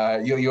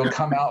 you'll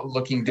come out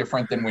looking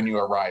different than when you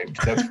arrived.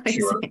 That's for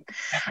sure.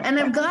 And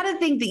I've got to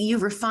think that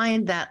you've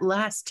refined that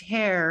last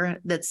hair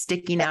that's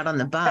sticking out on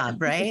the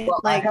bob, right?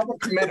 Well, I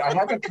haven't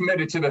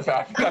committed to the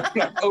fact that I'm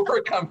going to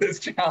overcome this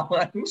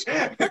challenge.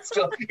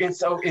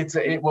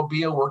 It will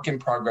be a work in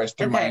progress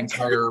through my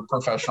entire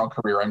professional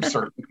career, I'm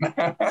certain.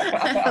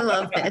 I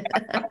love it.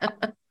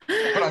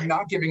 But I'm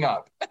not giving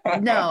up.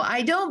 No,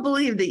 I don't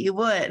believe that you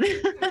would.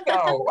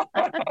 No.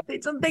 I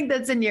don't think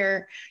that's in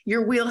your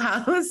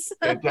wheelhouse.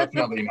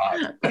 Definitely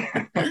not.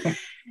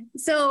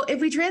 So if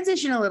we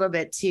transition a little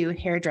bit to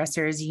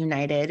Hairdressers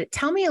United,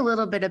 tell me a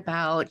little bit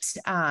about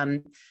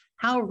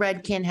how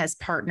Redken has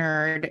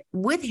partnered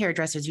with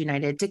Hairdressers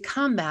United to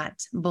combat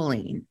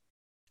bullying.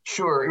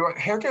 Sure.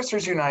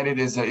 Hairdressers United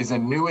is a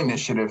new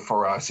initiative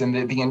for us.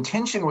 And the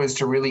intention was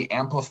to really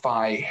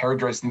amplify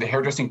the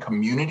hairdressing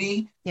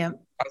community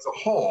as a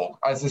whole,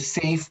 as a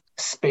safe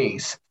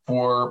space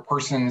for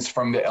persons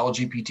from the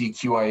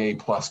LGBTQIA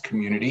plus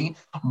community,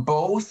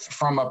 both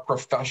from a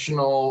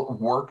professional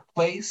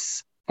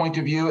workplace point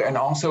of view and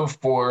also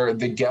for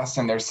the guests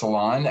in their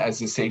salon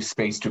as a safe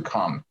space to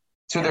come.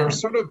 So there are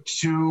sort of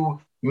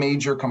two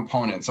major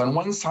components. On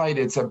one side,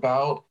 it's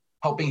about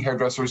helping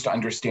hairdressers to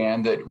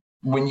understand that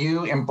when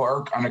you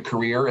embark on a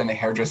career in the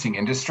hairdressing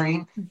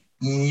industry,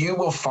 you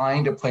will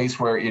find a place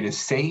where it is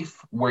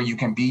safe, where you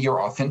can be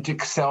your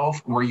authentic self,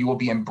 where you will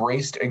be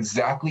embraced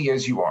exactly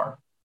as you are.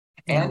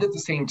 And at the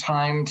same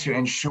time, to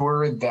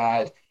ensure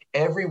that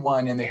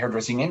everyone in the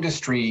hairdressing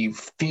industry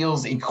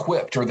feels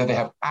equipped, or that they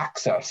have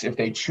access, if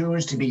they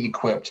choose to be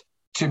equipped,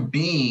 to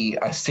be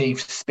a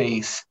safe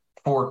space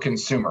for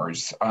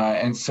consumers.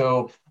 And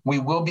so we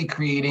will be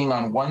creating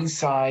on one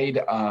side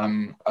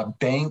a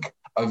bank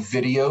of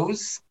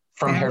videos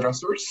from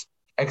hairdressers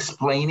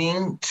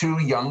explaining to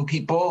young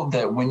people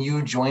that when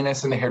you join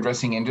us in the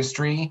hairdressing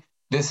industry,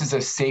 this is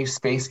a safe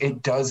space.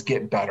 It does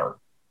get better.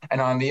 And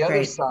on the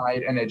other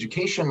side, an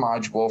education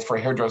module for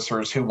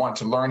hairdressers who want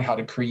to learn how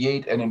to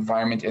create an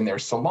environment in their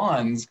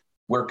salons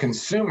where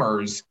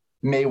consumers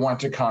may want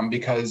to come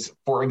because,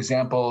 for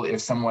example,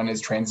 if someone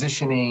is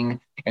transitioning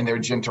in their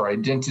gender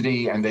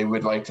identity and they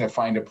would like to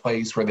find a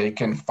place where they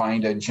can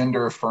find a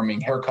gender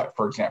affirming haircut,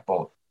 for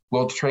example,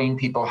 we'll train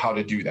people how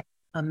to do that.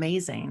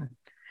 Amazing.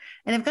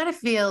 And I've got to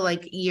feel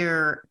like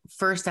you're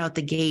first out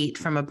the gate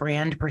from a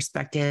brand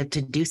perspective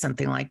to do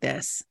something like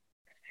this.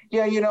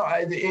 Yeah,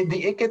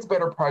 the It Gets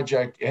Better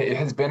project, it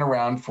has been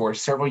around for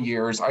several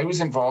years. I was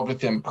involved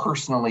with them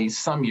personally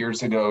some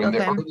years ago. In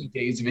the early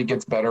days of It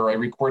Gets Better, I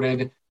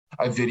recorded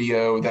a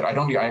video that I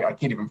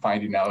can't even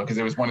find it now because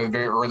it was one of the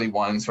very early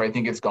ones. So I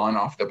think it's gone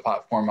off the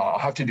platform. I'll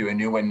have to do a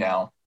new one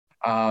now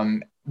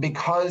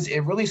because it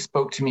really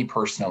spoke to me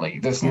personally.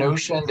 This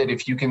notion that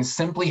if you can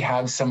simply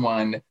have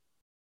someone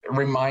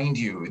remind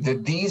you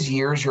that these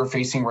years you're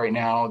facing right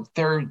now,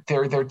 they're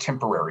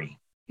temporary.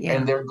 Yeah.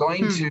 And they're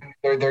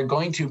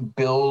going to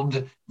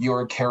build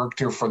your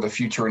character for the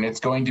future, and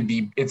it's going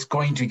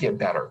to get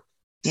better.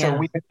 Yeah. So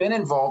we've been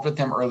involved with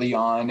them early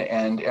on,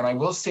 and I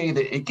will say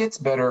that It Gets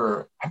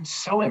Better. I'm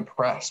so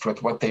impressed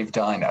with what they've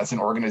done as an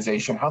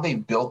organization, how they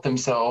built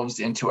themselves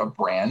into a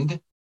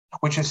brand,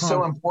 which is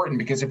so important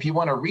because if you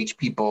want to reach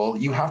people,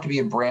 you have to be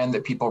a brand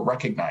that people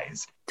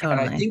recognize.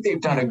 Totally. And I think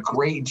they've done a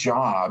great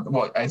job.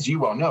 Well, as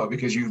you well know,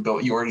 because you've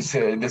built yours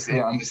on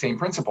the same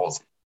principles.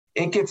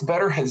 It Gets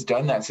Better has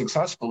done that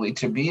successfully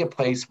to be a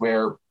place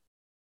where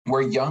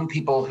young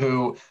people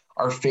who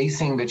are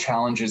facing the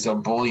challenges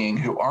of bullying,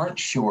 who aren't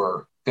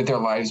sure that their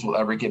lives will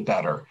ever get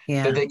better,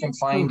 that they can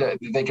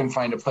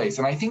find a place.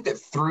 And I think that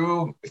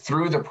through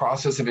the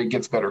process of It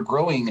Gets Better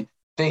growing,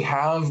 they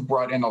have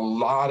brought in a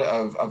lot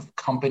of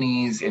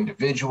companies,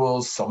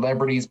 individuals,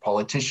 celebrities,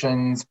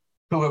 politicians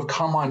who have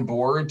come on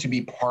board to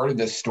be part of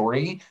this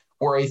story.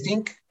 Where I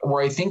think the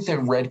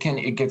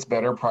Redken It Gets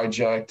Better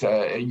project,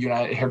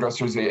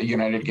 Hairdressers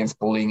United Against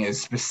Bullying,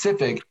 is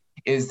specific,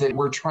 is that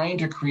we're trying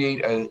to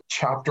create a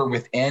chapter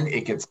within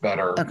It Gets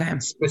Better,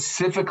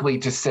 specifically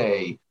to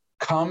say,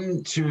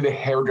 come to the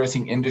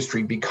hairdressing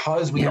industry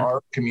because we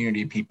are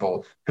community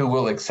people who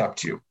will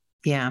accept you.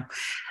 Yeah.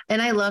 And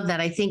I love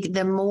that. I think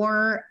the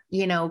more,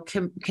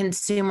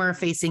 consumer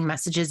facing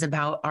messages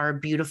about our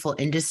beautiful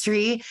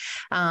industry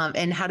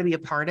and how to be a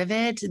part of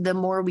it, the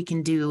more we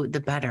can do, the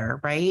better,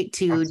 right?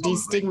 To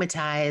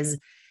destigmatize,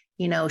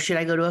 should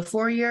I go to a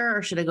 4-year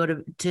or should I go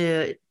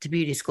to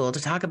beauty school, to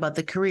talk about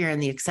the career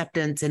and the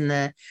acceptance and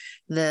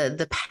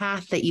the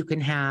path that you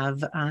can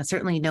have.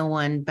 Certainly no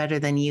one better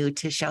than you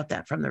to shout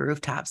that from the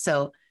rooftop.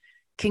 So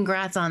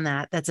congrats on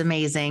that. That's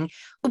amazing.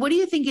 What do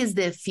you think is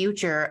the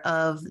future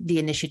of the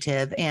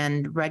initiative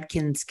and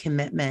Redken's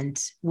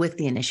commitment with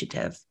the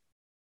initiative?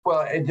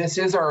 Well, this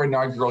is our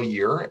inaugural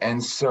year.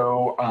 And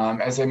so,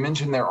 as I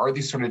mentioned, there are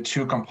these sort of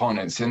two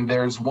components. And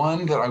there's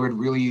one that I would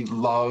really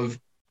love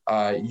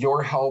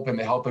your help and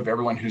the help of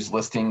everyone who's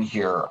listening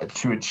here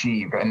to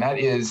achieve. And that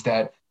is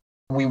that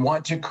we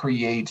want to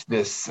create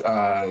this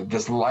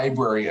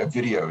library of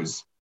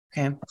videos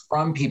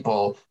from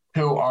people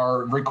who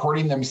are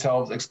recording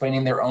themselves,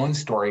 explaining their own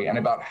story and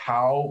about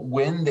how,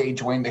 when they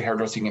joined the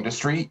hairdressing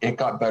industry, it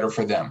got better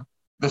for them.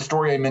 The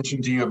story I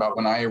mentioned to you about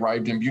when I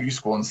arrived in beauty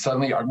school and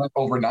suddenly I went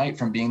overnight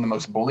from being the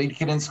most bullied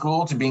kid in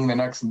school to being the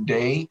next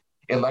day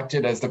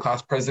elected as the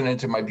class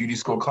president of my beauty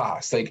school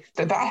class. Like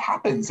that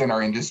happens in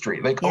our industry.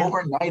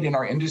 Overnight in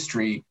our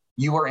industry,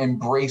 you are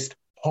embraced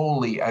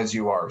wholly as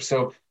you are.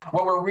 So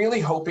what we're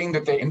really hoping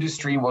that the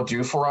industry will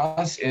do for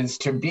us is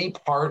to be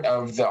part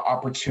of the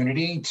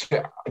opportunity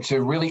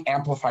to really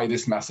amplify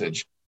this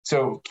message.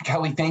 So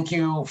Kelly, thank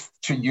you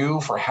to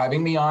you for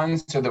having me on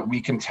so that we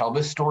can tell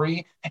this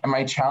story. And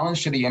my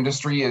challenge to the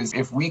industry is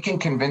if we can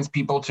convince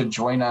people to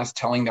join us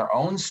telling their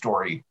own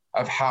story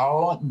of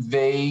how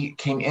they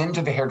came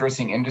into the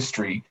hairdressing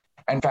industry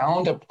and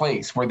found a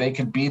place where they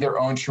could be their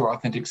own true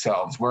authentic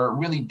selves, where it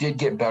really did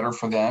get better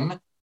for them,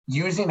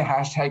 using the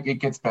hashtag It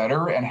Gets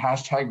Better and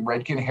hashtag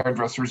Redken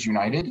Hairdressers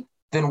United,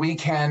 then we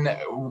can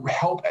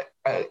help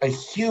a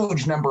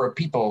huge number of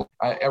people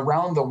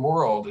around the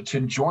world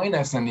to join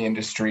us in the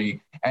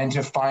industry and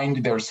to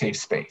find their safe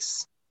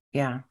space.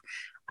 Yeah,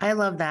 I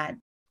love that.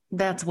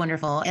 That's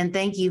wonderful. And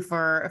thank you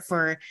for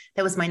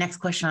that was my next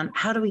question on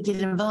how do we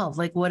get involved?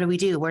 Like, what do we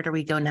do? Where do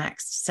we go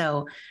next?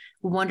 So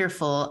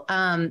wonderful.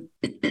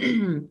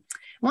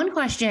 One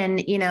question,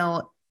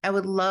 I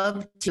would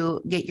love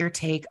to get your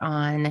take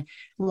on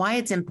why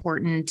it's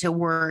important to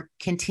work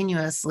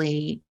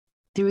continuously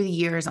through the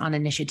years on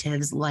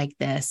initiatives like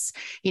this,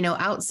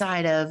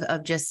 outside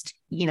of just,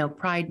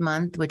 Pride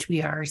Month, which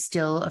we are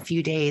still a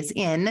few days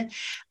in,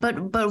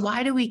 but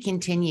why do we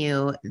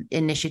continue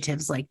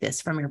initiatives like this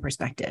from your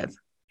perspective?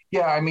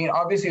 Yeah, I mean,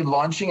 obviously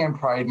launching in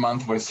Pride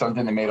Month was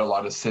something that made a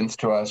lot of sense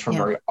to us for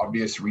very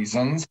obvious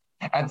reasons.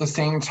 At the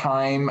same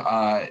time,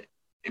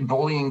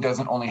 bullying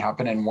doesn't only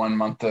happen in one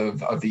month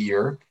of the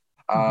year.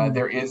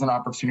 There is an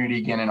opportunity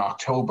again in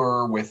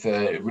October with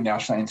the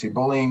National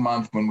Anti-Bullying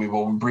Month when we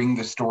will bring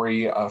the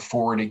story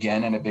forward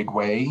again in a big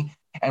way.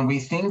 And we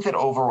think that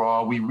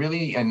overall, we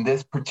really, in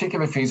this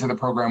particular phase of the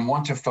program,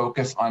 want to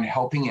focus on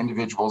helping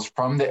individuals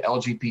from the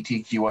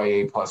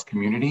LGBTQIA plus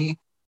community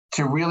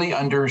to really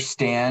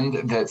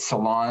understand that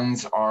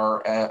salons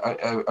are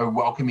a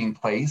welcoming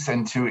place,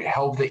 and to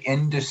help the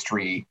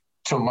industry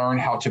to learn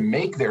how to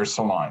make their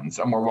salons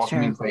a more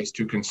welcoming place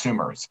to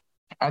consumers.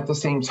 At the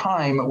same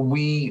time,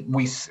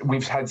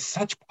 we've had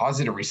such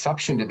positive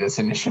reception to this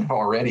initiative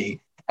already,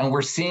 and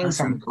we're seeing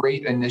some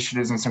great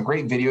initiatives and some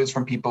great videos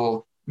from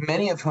people,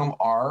 many of whom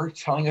are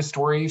telling a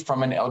story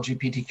from an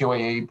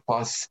LGBTQIA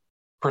plus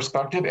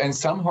perspective, and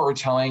some who are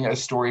telling a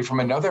story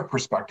from another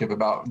perspective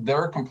about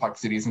their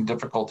complexities and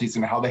difficulties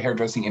and how the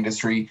hairdressing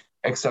industry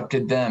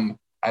accepted them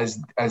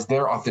as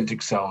their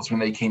authentic selves when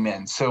they came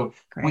in. So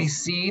we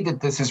see that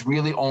this is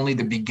really only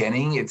the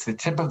beginning. It's the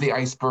tip of the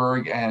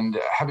iceberg. And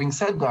having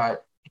said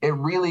that, it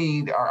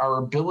really, our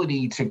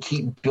ability to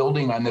keep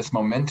building on this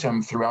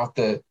momentum throughout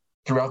the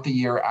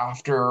year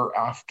after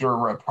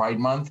Pride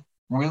Month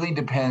really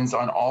depends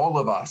on all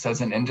of us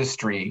as an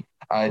industry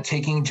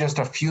taking just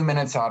a few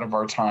minutes out of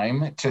our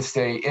time to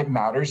say, it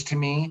matters to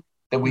me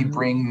that we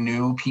bring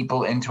new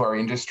people into our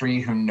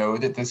industry who know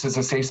that this is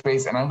a safe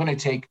space. And I'm going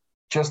to take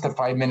just the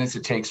 5 minutes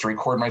it takes to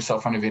record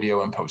myself on a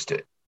video and post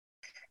it.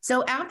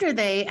 So after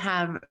they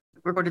have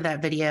recorded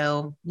that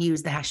video,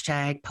 used the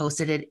hashtag,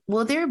 posted it,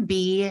 will there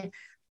be,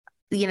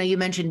 you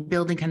mentioned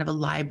building kind of a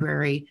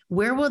library.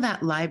 Where will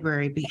that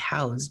library be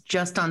housed?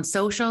 Just on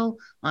social,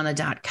 on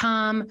a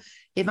 .com?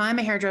 If I'm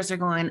a hairdresser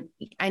going,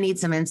 I need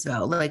some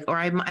inspo, or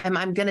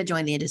I'm going to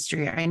join the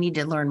industry, or I need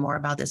to learn more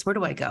about this, where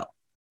do I go?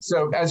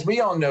 So as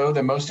we all know,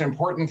 the most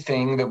important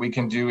thing that we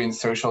can do in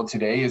social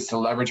today is to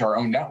leverage our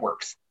own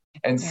networks.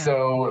 And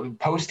so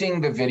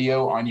posting the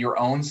video on your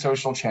own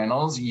social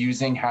channels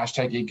using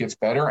hashtag It Gets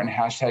Better and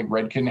hashtag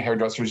Redken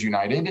Hairdressers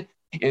United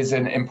is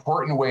an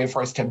important way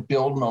for us to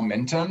build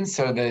momentum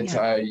so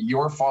that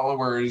your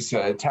followers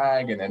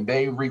tag, and then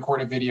they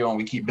record a video, and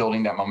we keep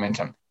building that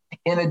momentum.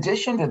 In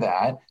addition to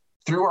that,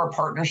 through our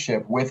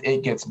partnership with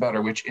It Gets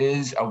Better, which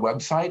is a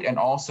website and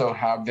also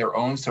have their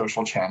own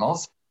social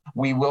channels,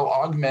 we will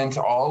augment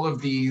all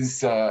of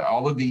these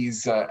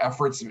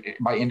efforts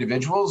by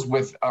individuals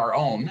with our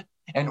own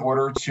in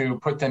order to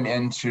put them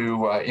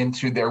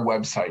into their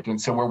website. And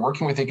so we're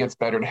working with It Gets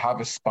Better to have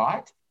a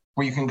spot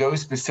where you can go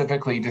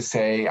specifically to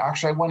say,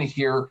 actually, I want to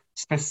hear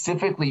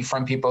specifically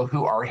from people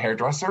who are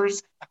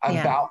hairdressers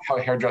about how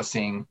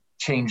hairdressing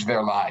changed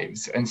their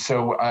lives. And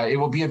so it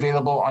will be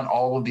available on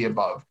all of the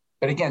above.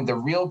 But again, the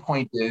real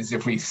point is,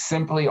 if we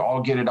simply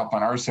all get it up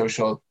on our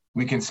social,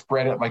 we can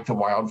spread it like the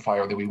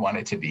wildfire that we want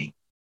it to be.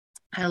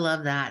 I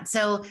love that.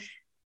 So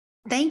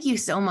thank you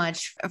so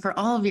much for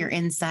all of your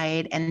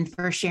insight and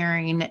for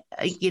sharing,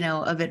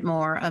 a bit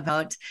more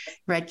about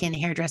Redken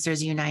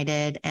Hairdressers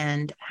United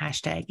and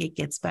hashtag It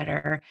Gets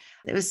Better.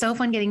 It was so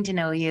fun getting to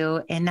know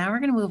you. And now we're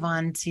going to move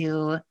on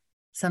to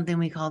something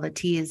we call the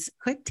Tease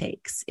Quick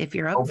Takes, if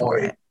you're up for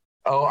it.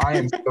 Oh, I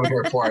am so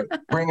here for it.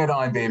 Bring it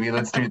on, baby.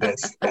 Let's do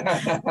this.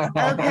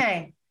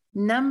 Okay.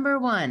 Number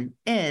one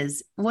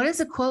is, what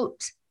is a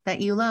quote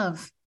that you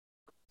love?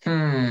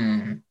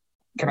 Can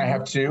I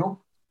have two?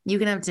 You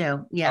can have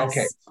two. Yes.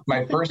 Okay.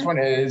 My first one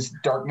is,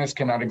 darkness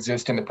cannot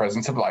exist in the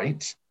presence of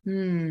light.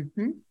 Okay.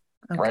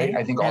 Right?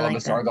 I think all of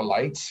us are the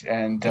light,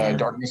 and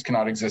darkness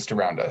cannot exist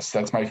around us.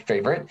 That's my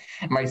favorite.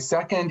 My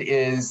second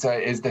is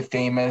the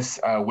famous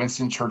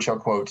Winston Churchill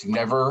quote,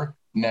 never,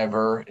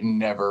 never,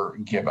 never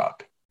give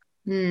up.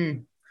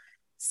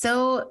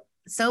 So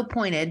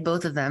pointed,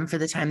 both of them, for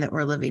the time that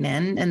we're living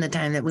in and the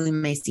time that we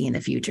may see in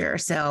the future.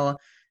 So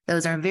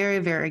those are very,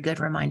 very good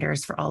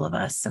reminders for all of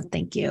us. So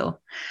thank you.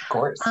 Of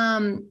course.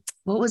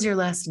 What was your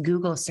last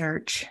Google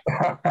search?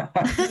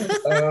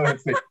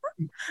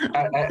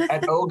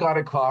 At God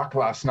o'clock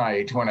last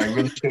night, when I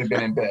really should have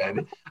been in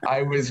bed,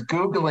 I was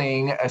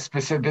Googling a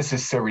specific, this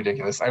is so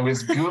ridiculous. I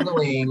was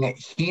Googling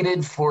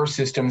heated floor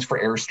systems for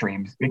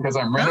Airstreams because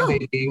I'm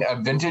renovating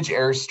a vintage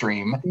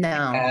Airstream. No.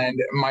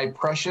 And my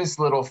precious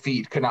little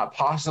feet could not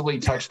possibly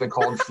touch the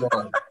cold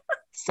floor.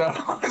 So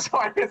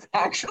I was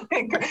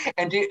actually,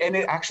 and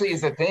it actually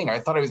is a thing. I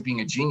thought I was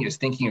being a genius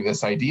thinking of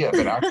this idea,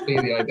 but actually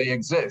they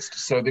exist.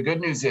 So the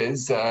good news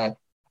is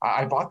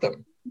I bought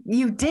them.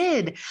 You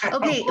did.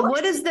 Okay.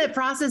 What has the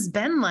process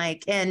been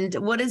like? And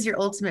what is your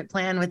ultimate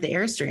plan with the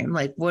Airstream?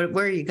 Like, where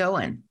are you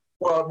going?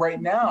 Well, right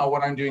now,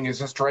 what I'm doing is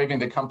just driving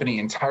the company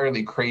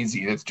entirely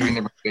crazy that's doing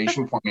the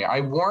renovation for me.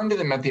 I warned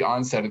them at the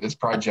onset of this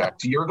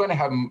project. You're going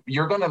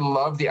to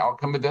love the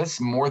outcome of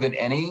this more than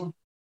any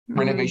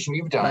renovation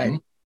you've done. Right.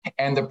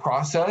 And the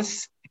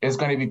process is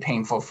going to be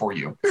painful for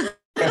you.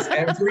 Because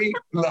every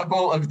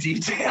level of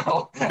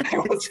detail,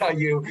 I will tell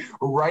you,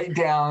 right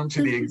down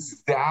to the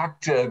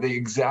exact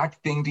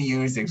thing to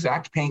use, the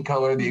exact paint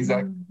color, the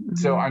exact.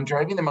 So I'm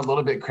driving them a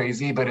little bit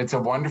crazy, but it's a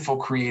wonderful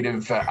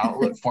creative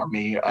outlet for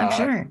me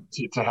to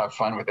have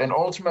fun with. And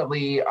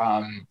ultimately,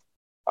 I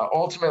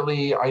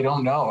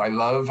don't know. I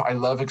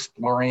love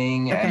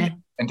exploring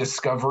and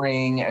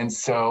discovering. And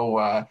so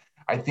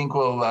I think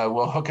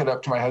we'll hook it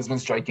up to my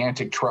husband's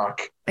gigantic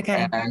truck,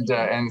 Okay.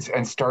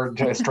 and start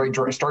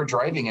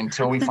driving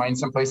until we find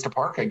some place to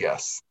park, I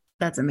guess.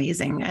 That's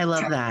amazing. I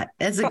love that.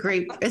 It's a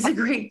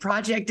great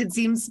project. It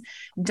seems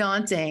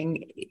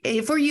daunting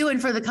for you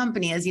and for the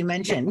company, as you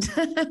mentioned.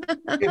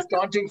 It's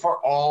daunting for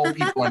all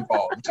people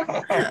involved.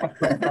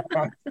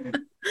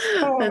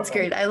 That's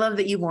great. I love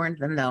that you warned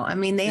them, though. I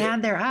mean, they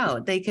had their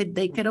out. They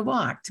could have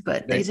walked,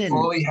 but they didn't. They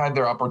fully had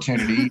their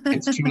opportunity.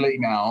 It's too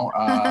late now.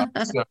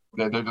 So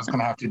they're just going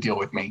to have to deal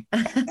with me.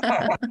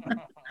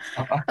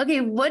 Okay.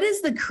 What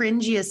is the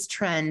cringiest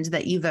trend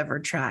that you've ever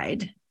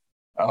tried?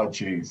 Oh,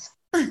 geez.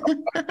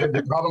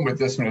 The problem with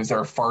this one is there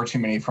are far too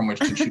many from which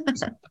to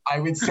choose.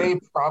 I would say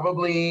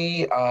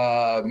probably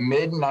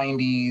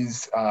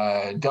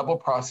mid-90s double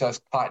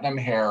processed platinum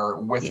hair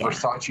with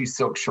Versace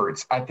silk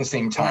shirts at the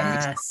same time.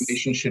 This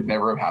combination should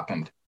never have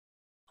happened.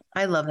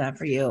 I love that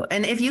for you.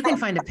 And if you can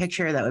find a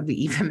picture, that would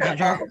be even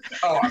better.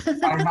 I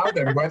have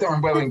them. Whether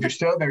I'm willing to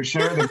share them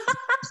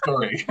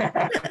story.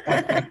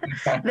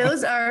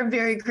 Those are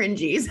very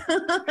cringies.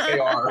 They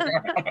are.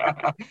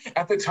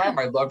 At the time,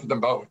 I loved them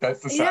both. That's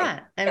the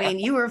sad. Yeah. I mean,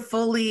 you were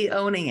fully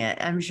owning it,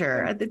 I'm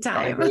sure, at the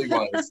time. I really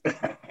was.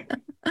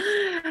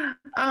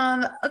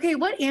 Okay.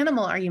 What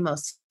animal are you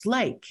most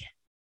like?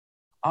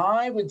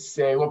 I would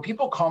say, well,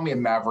 people call me a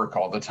maverick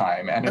all the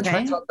time, and it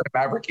turns out that a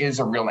maverick is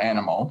a real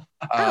animal.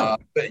 But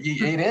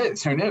it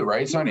is. Who knew,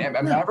 right? So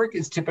a maverick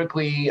is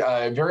typically,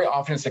 very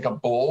often, it's like a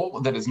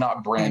bull that is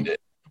not branded,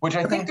 which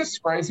I think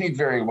describes me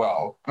very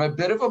well. I'm a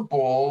bit of a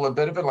bull, a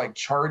bit of a like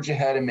charge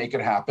ahead and make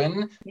it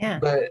happen. Yeah.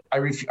 But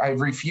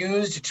I've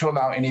refused to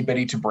allow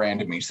anybody to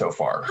brand me so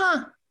far.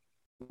 Huh.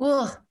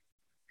 Well,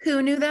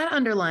 who knew that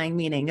underlying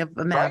meaning of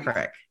a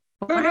maverick?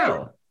 Right?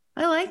 Wow.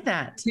 I like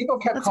that. People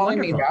kept calling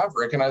me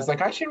Maverick, and I was like,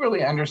 I should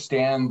really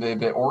understand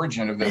the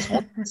origin of this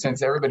word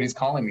since everybody's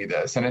calling me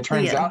this. And it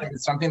turns out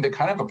it's something that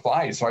kind of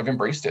applies, so I've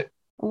embraced it.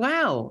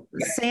 Wow.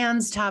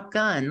 Sans Top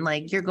Gun,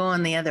 like you're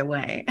going the other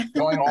way.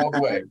 Going all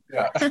the way,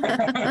 yeah.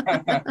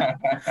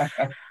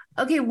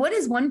 Okay, what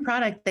is one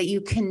product that you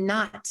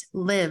cannot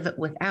live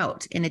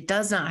without? And it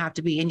does not have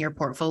to be in your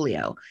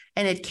portfolio.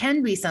 And it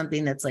can be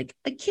something that's like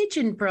a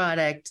kitchen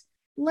product,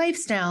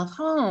 lifestyle,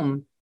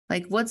 home.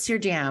 Like, what's your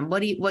jam?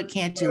 What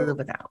can't you live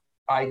without?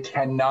 I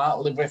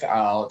cannot live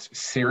without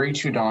Siri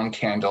Tudon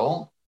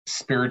candle,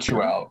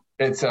 Spirituelle.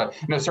 It's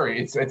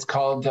it's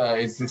called,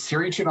 it's the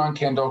Siri Tudon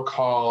candle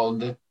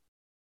called,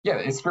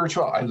 it's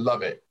Spirituelle. I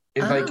love it.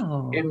 It's like,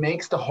 it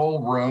makes the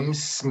whole room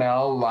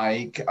smell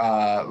like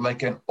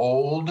an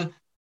old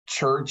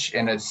church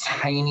in a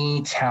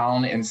tiny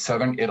town in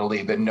southern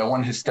Italy that no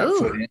one has stepped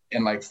foot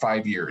in like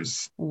 5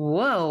 years.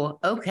 Whoa.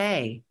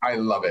 Okay. I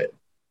love it.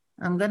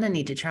 I'm going to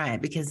need to try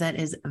it because that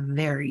is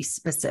very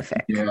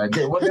specific. Yeah,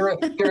 well, they're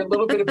a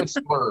little bit of a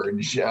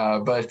splurge,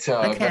 but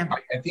I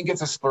think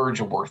it's a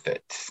splurge worth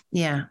it.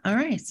 Yeah. All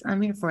right.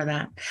 I'm here for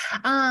that.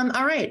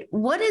 All right.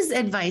 What is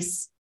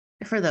advice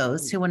for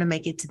those who want to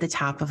make it to the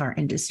top of our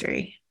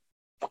industry?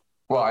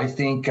 Well, I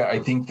think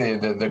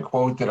the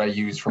quote that I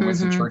use from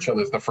Winston Churchill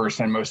is the first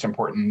and most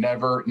important: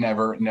 never,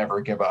 never,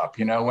 never give up.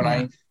 You know, when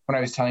I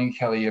was telling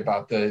Kelly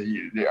about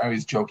I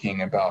was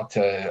joking about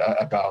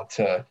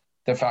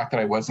the fact that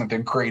I wasn't the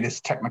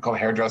greatest technical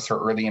hairdresser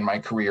early in my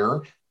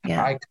career.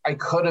 I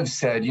could have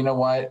said, you know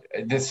what,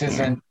 this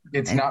isn't,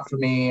 it's not for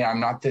me. I'm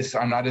not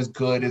as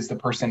good as the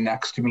person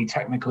next to me,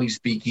 technically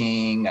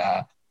speaking.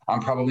 I'm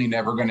probably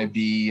never going to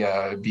be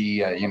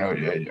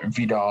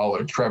Vidal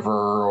or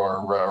Trevor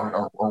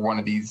or one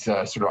of these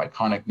sort of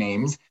iconic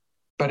names.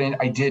 But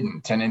I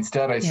didn't. And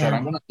instead I said,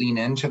 I'm going to lean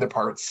into the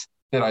parts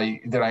that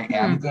I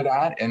am good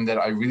at and that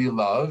I really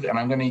love. And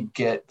I'm going to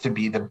get to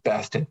be the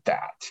best at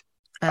that.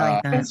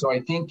 And so I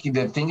think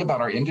the thing about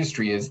our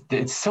industry is that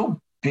it's so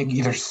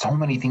big. There's so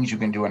many things you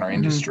can do in our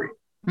industry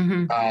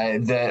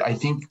that I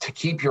think to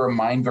keep your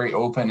mind very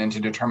open and to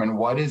determine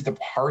what is the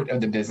part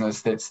of the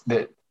business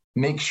that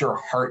makes your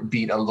heart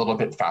beat a little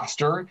bit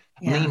faster,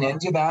 lean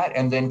into that,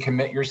 and then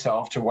commit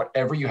yourself to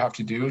whatever you have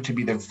to do to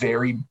be the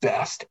very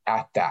best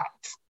at that.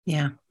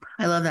 Yeah,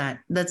 I love that.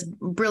 That's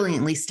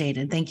brilliantly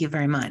stated. Thank you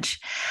very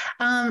much.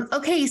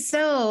 Okay,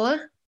 so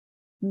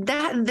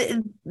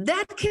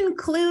that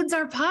concludes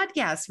our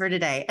podcast for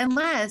today,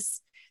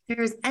 unless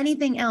there's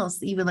anything else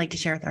that you would like to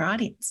share with our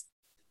audience.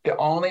 The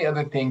only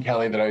other thing,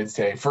 Kelly, that I would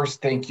say,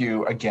 first, thank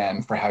you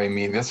again for having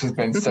me. This has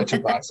been such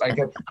a blast.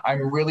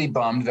 I'm really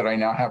bummed that I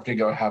now have to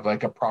go have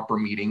like a proper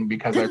meeting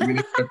because I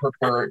really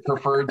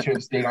preferred to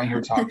have stayed on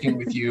here talking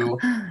with you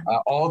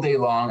all day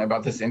long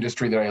about this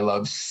industry that I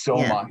love so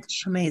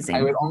much. Amazing.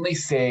 I would only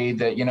say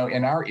that,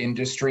 in our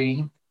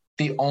industry,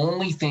 the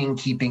only thing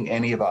keeping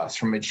any of us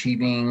from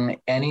achieving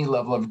any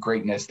level of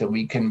greatness that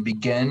we can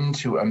begin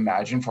to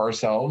imagine for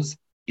ourselves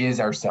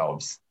is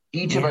ourselves.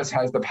 Each of us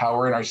has the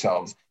power in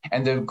ourselves.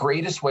 And the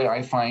greatest way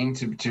I find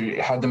to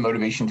have the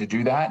motivation to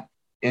do that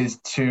is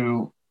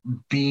to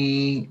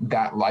be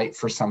that light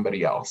for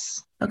somebody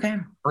else. Okay.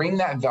 Bring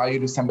that value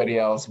to somebody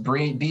else.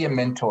 Be a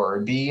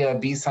mentor.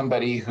 Be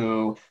somebody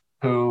who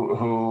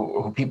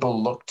who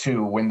people look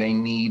to when they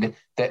need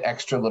that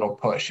extra little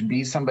push.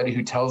 Be somebody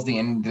who tells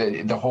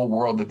the whole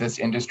world that this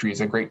industry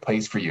is a great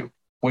place for you.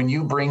 When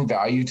you bring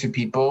value to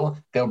people,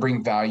 they'll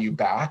bring value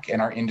back,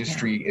 and our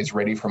industry is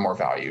ready for more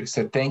value.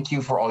 So thank you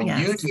for all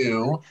you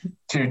do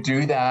to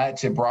do that,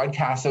 to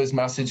broadcast those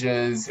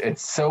messages.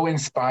 It's so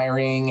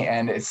inspiring,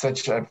 and it's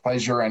such a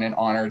pleasure and an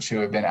honor to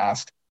have been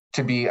asked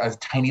to be a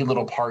tiny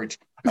little part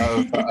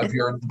of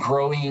your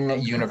growing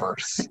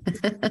universe.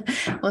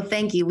 Well,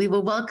 thank you. We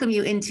will welcome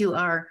you into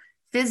our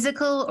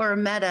physical or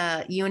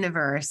meta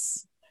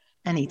universe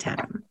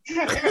anytime.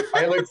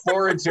 I look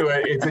forward to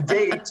it. It's a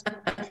date.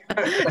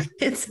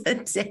 It's a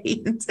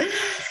date.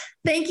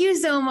 Thank you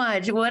so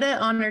much. What an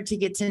honor to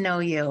get to know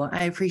you.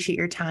 I appreciate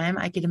your time.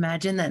 I can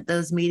imagine that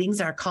those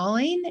meetings are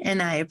calling, and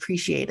I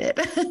appreciate it.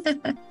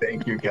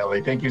 Thank you,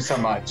 Kelly. Thank you so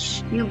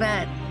much. You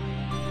bet.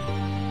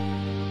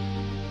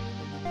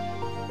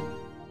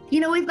 You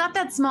know, we've got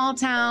that small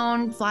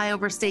town,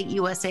 flyover state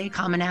USA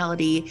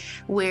commonality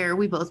where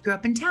we both grew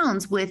up in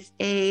towns with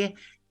a,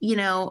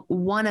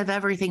 one of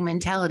everything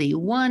mentality,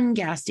 one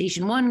gas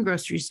station, one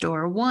grocery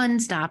store, one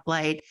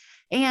stoplight.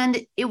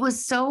 And it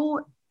was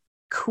so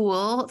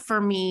cool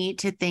for me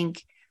to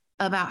think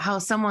about how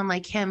someone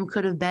like him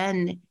could have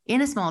been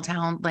in a small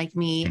town like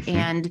me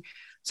and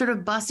sort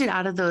of busted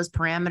out of those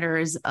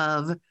parameters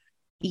of,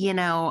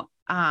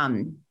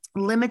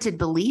 limited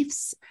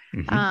beliefs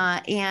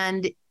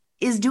and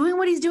is doing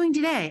what he's doing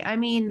today. I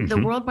mean,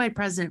 the worldwide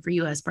president for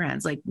US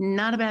Brands, like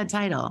not a bad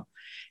title.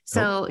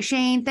 So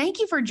Shane, thank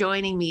you for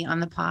joining me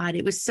on the pod.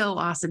 It was so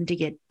awesome to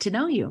get to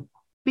know you.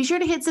 Be sure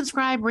to hit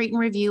subscribe, rate, and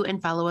review,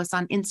 and follow us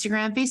on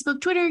Instagram,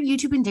 Facebook, Twitter,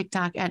 YouTube, and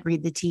TikTok at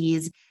Read the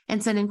Tease,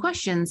 and send in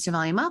questions to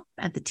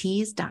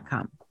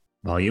volumeup@thetease.com.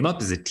 Volume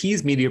Up is a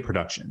Tease Media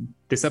production.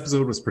 This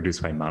episode was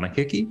produced by Monica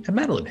Hickey and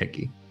Madeline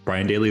Hickey.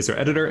 Brian Daly is our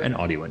editor and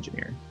audio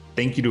engineer.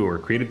 Thank you to our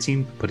creative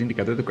team for putting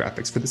together the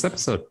graphics for this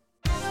episode.